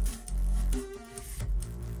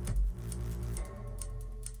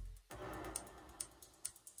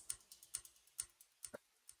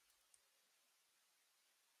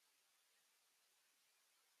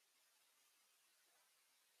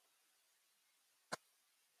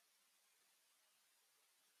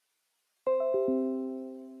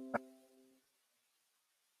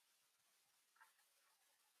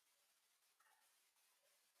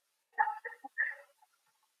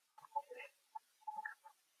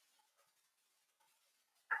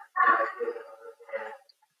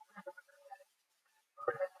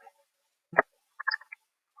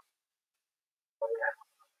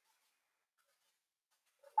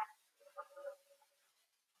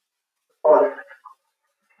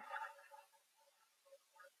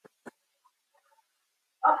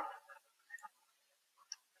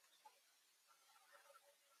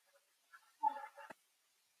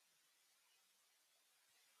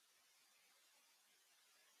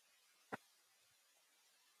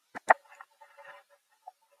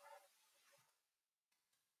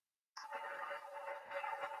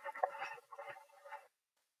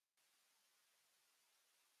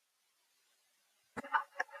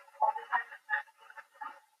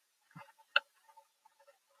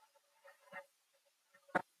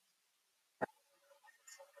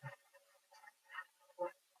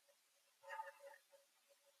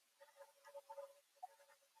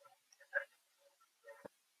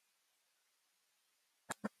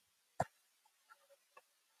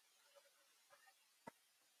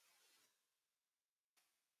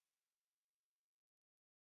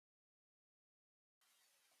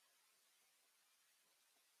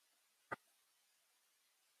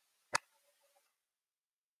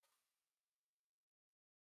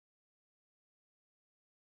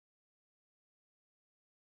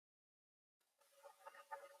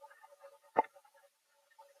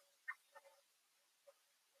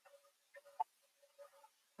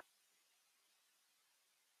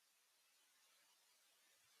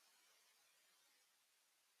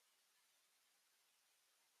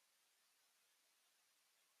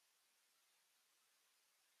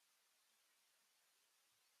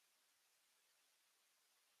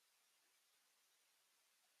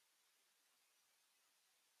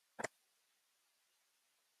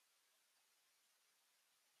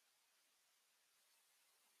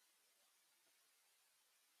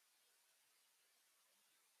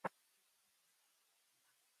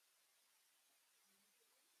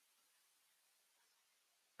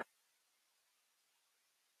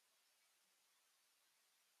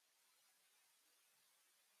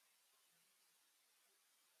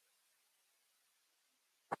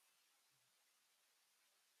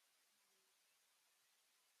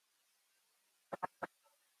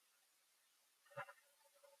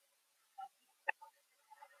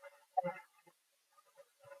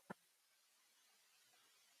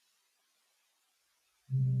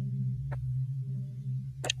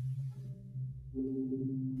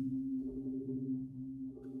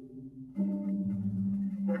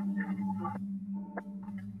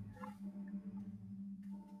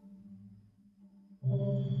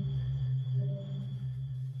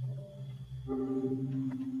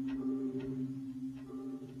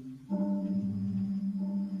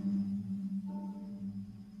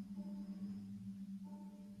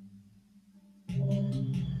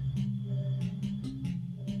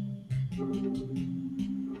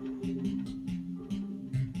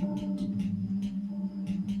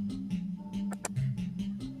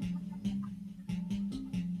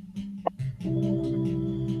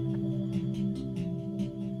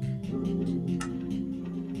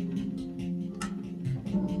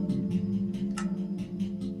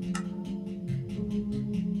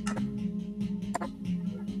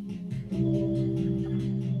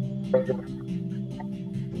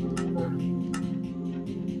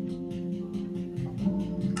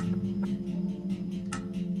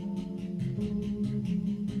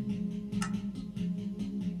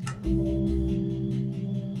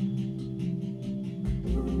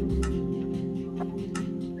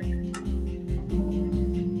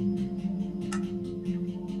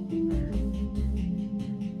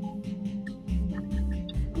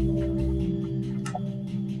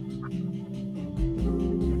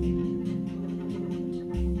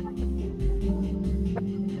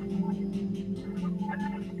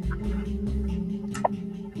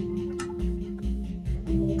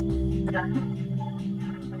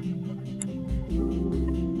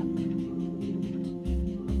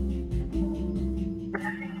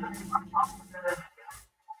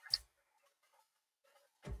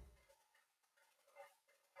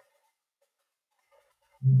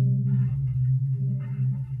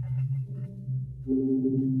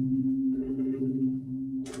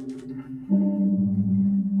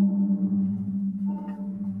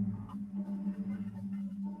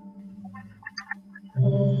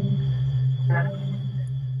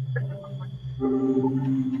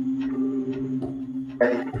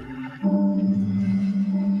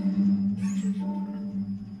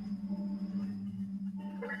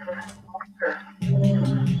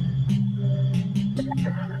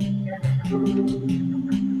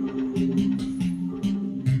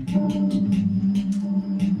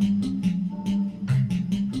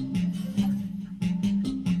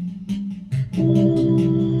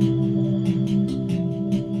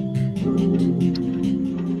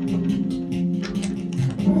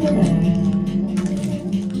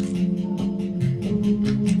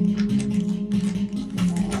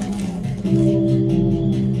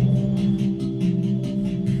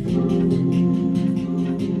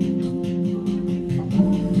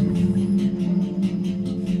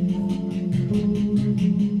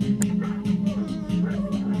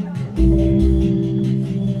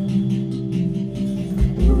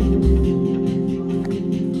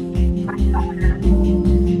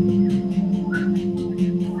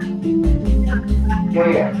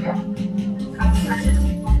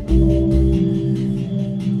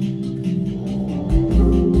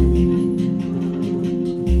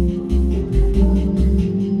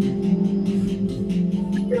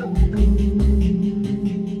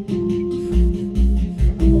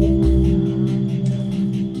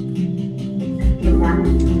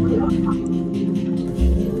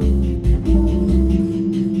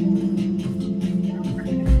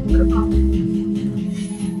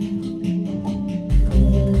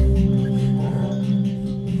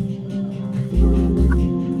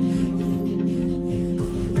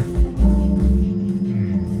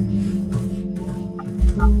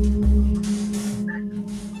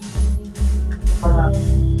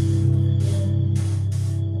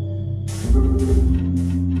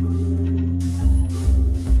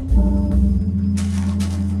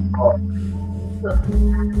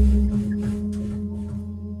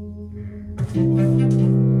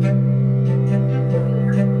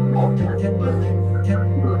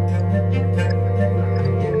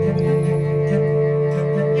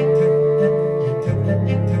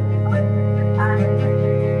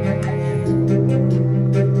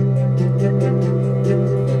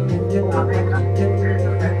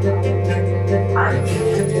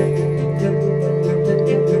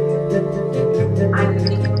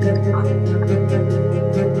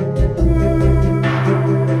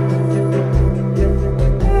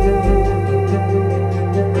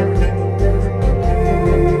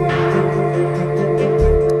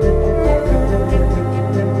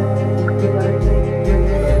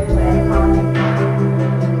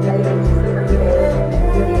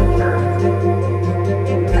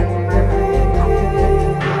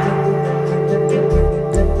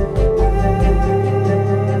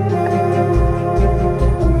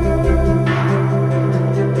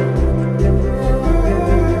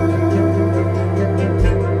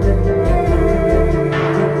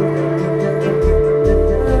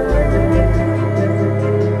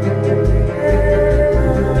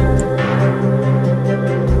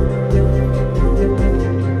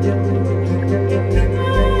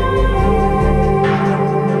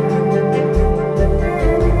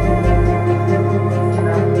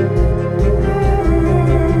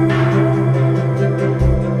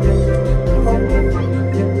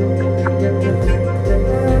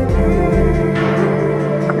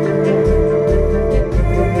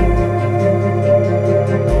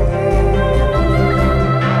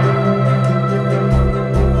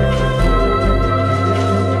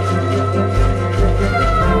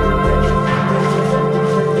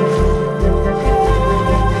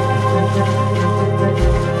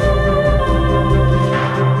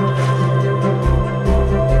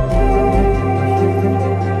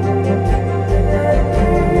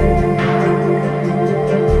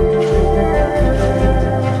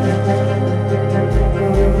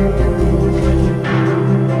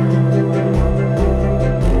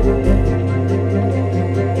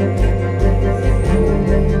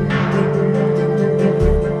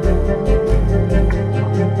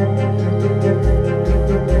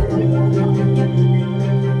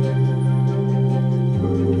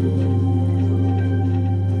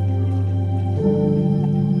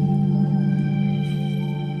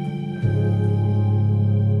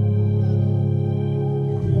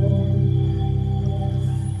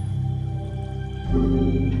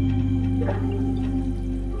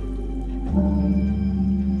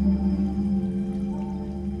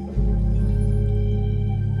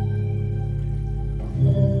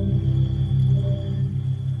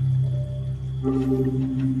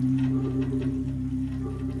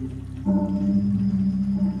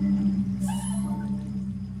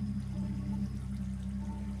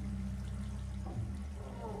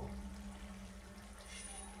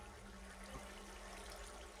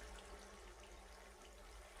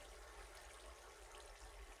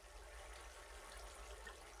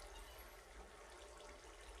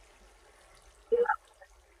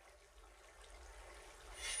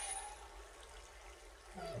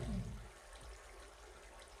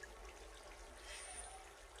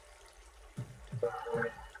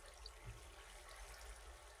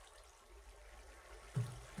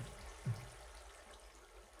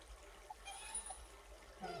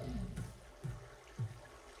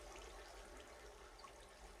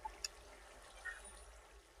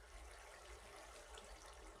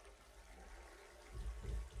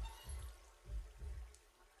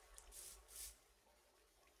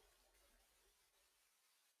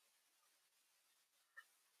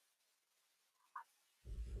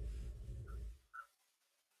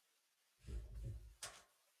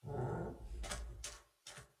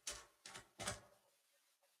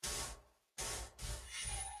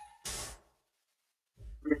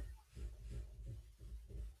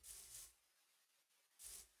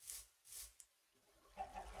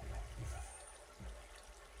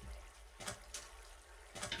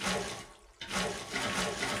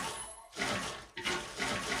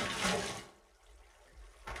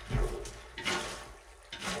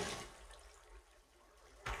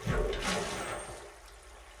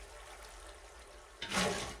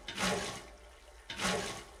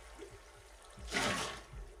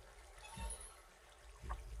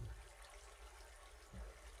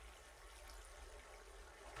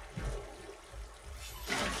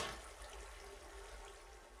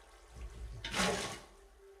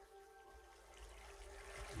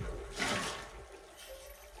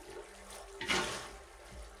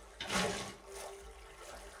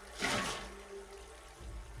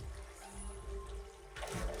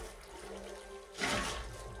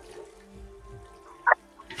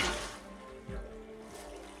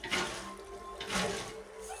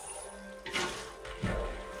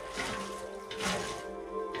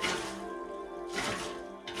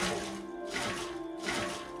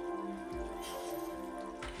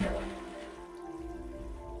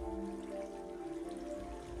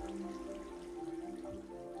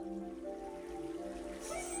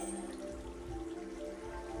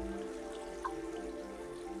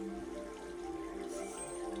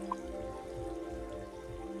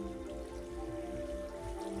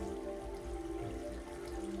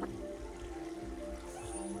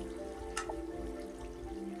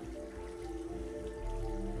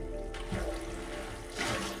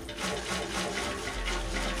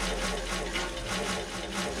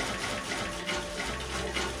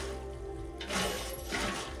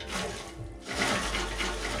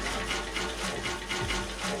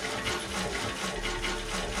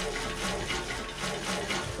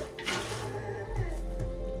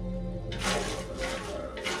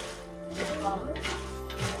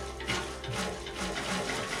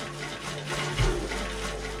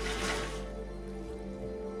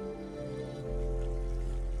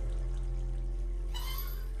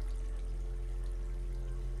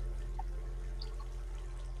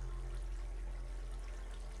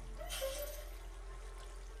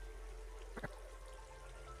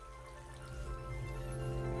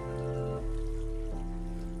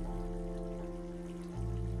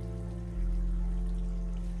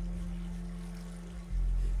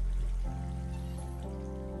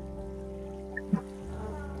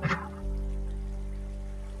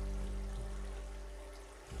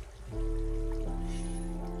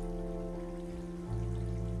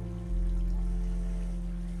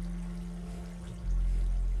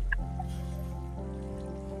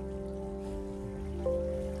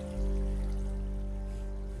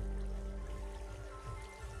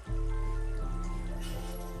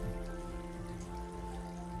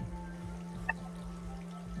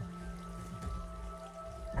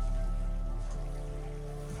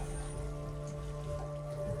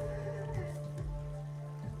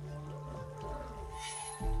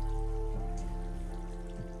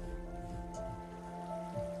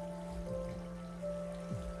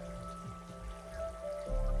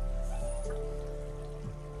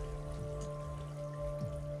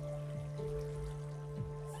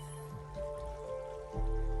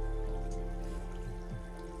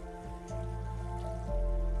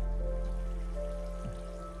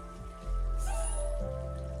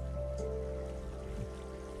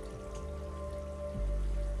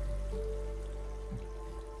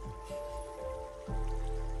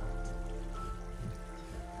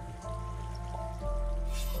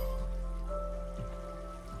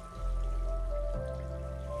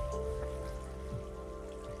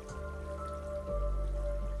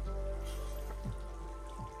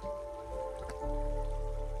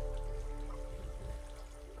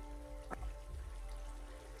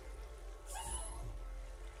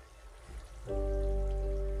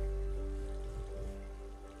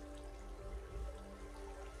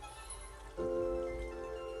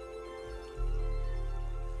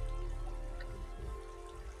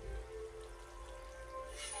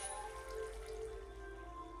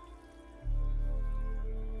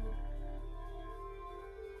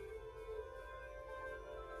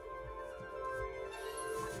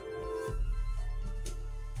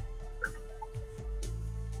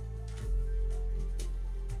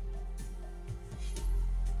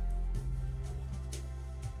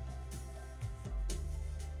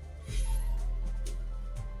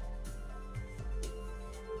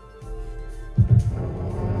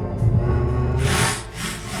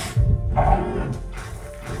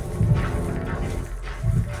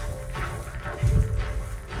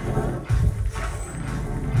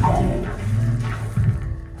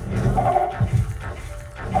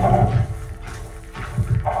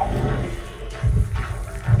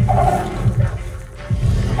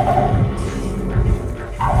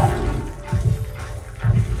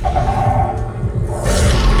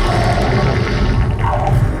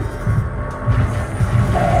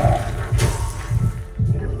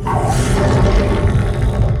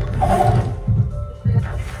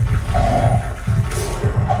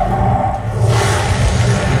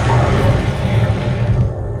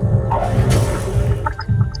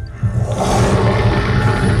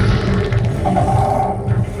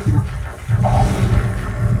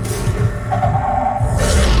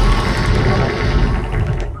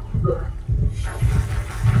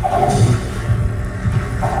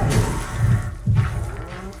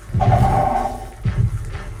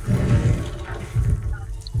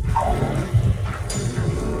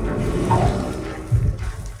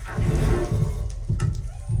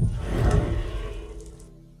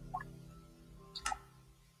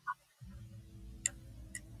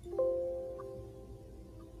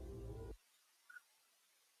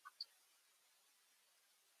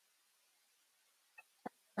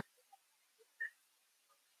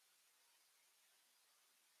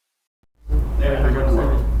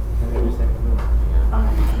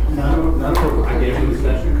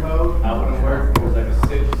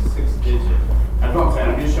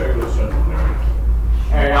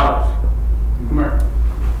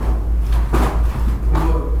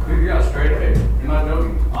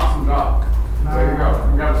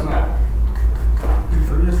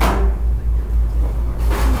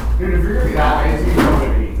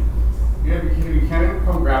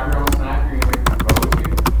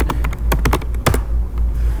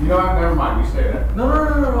 No.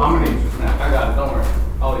 I'm gonna use your snack. I got it. Don't worry.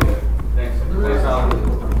 I'll eat it. Thanks. Thanks, Alan.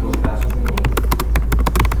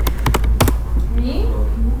 Me? No,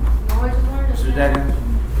 I just wanted to. Sit down.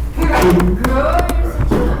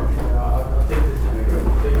 I'll take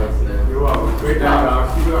this. You're welcome. Great job, Alex.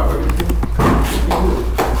 Keep it up.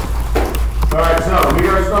 Alright, so we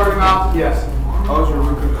are starting off. Yes.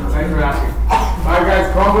 Thanks for asking. Alright, guys,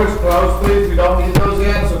 Chromebooks closed, please. We don't need those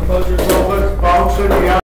yet, so close your Chromebooks. Phones should be out.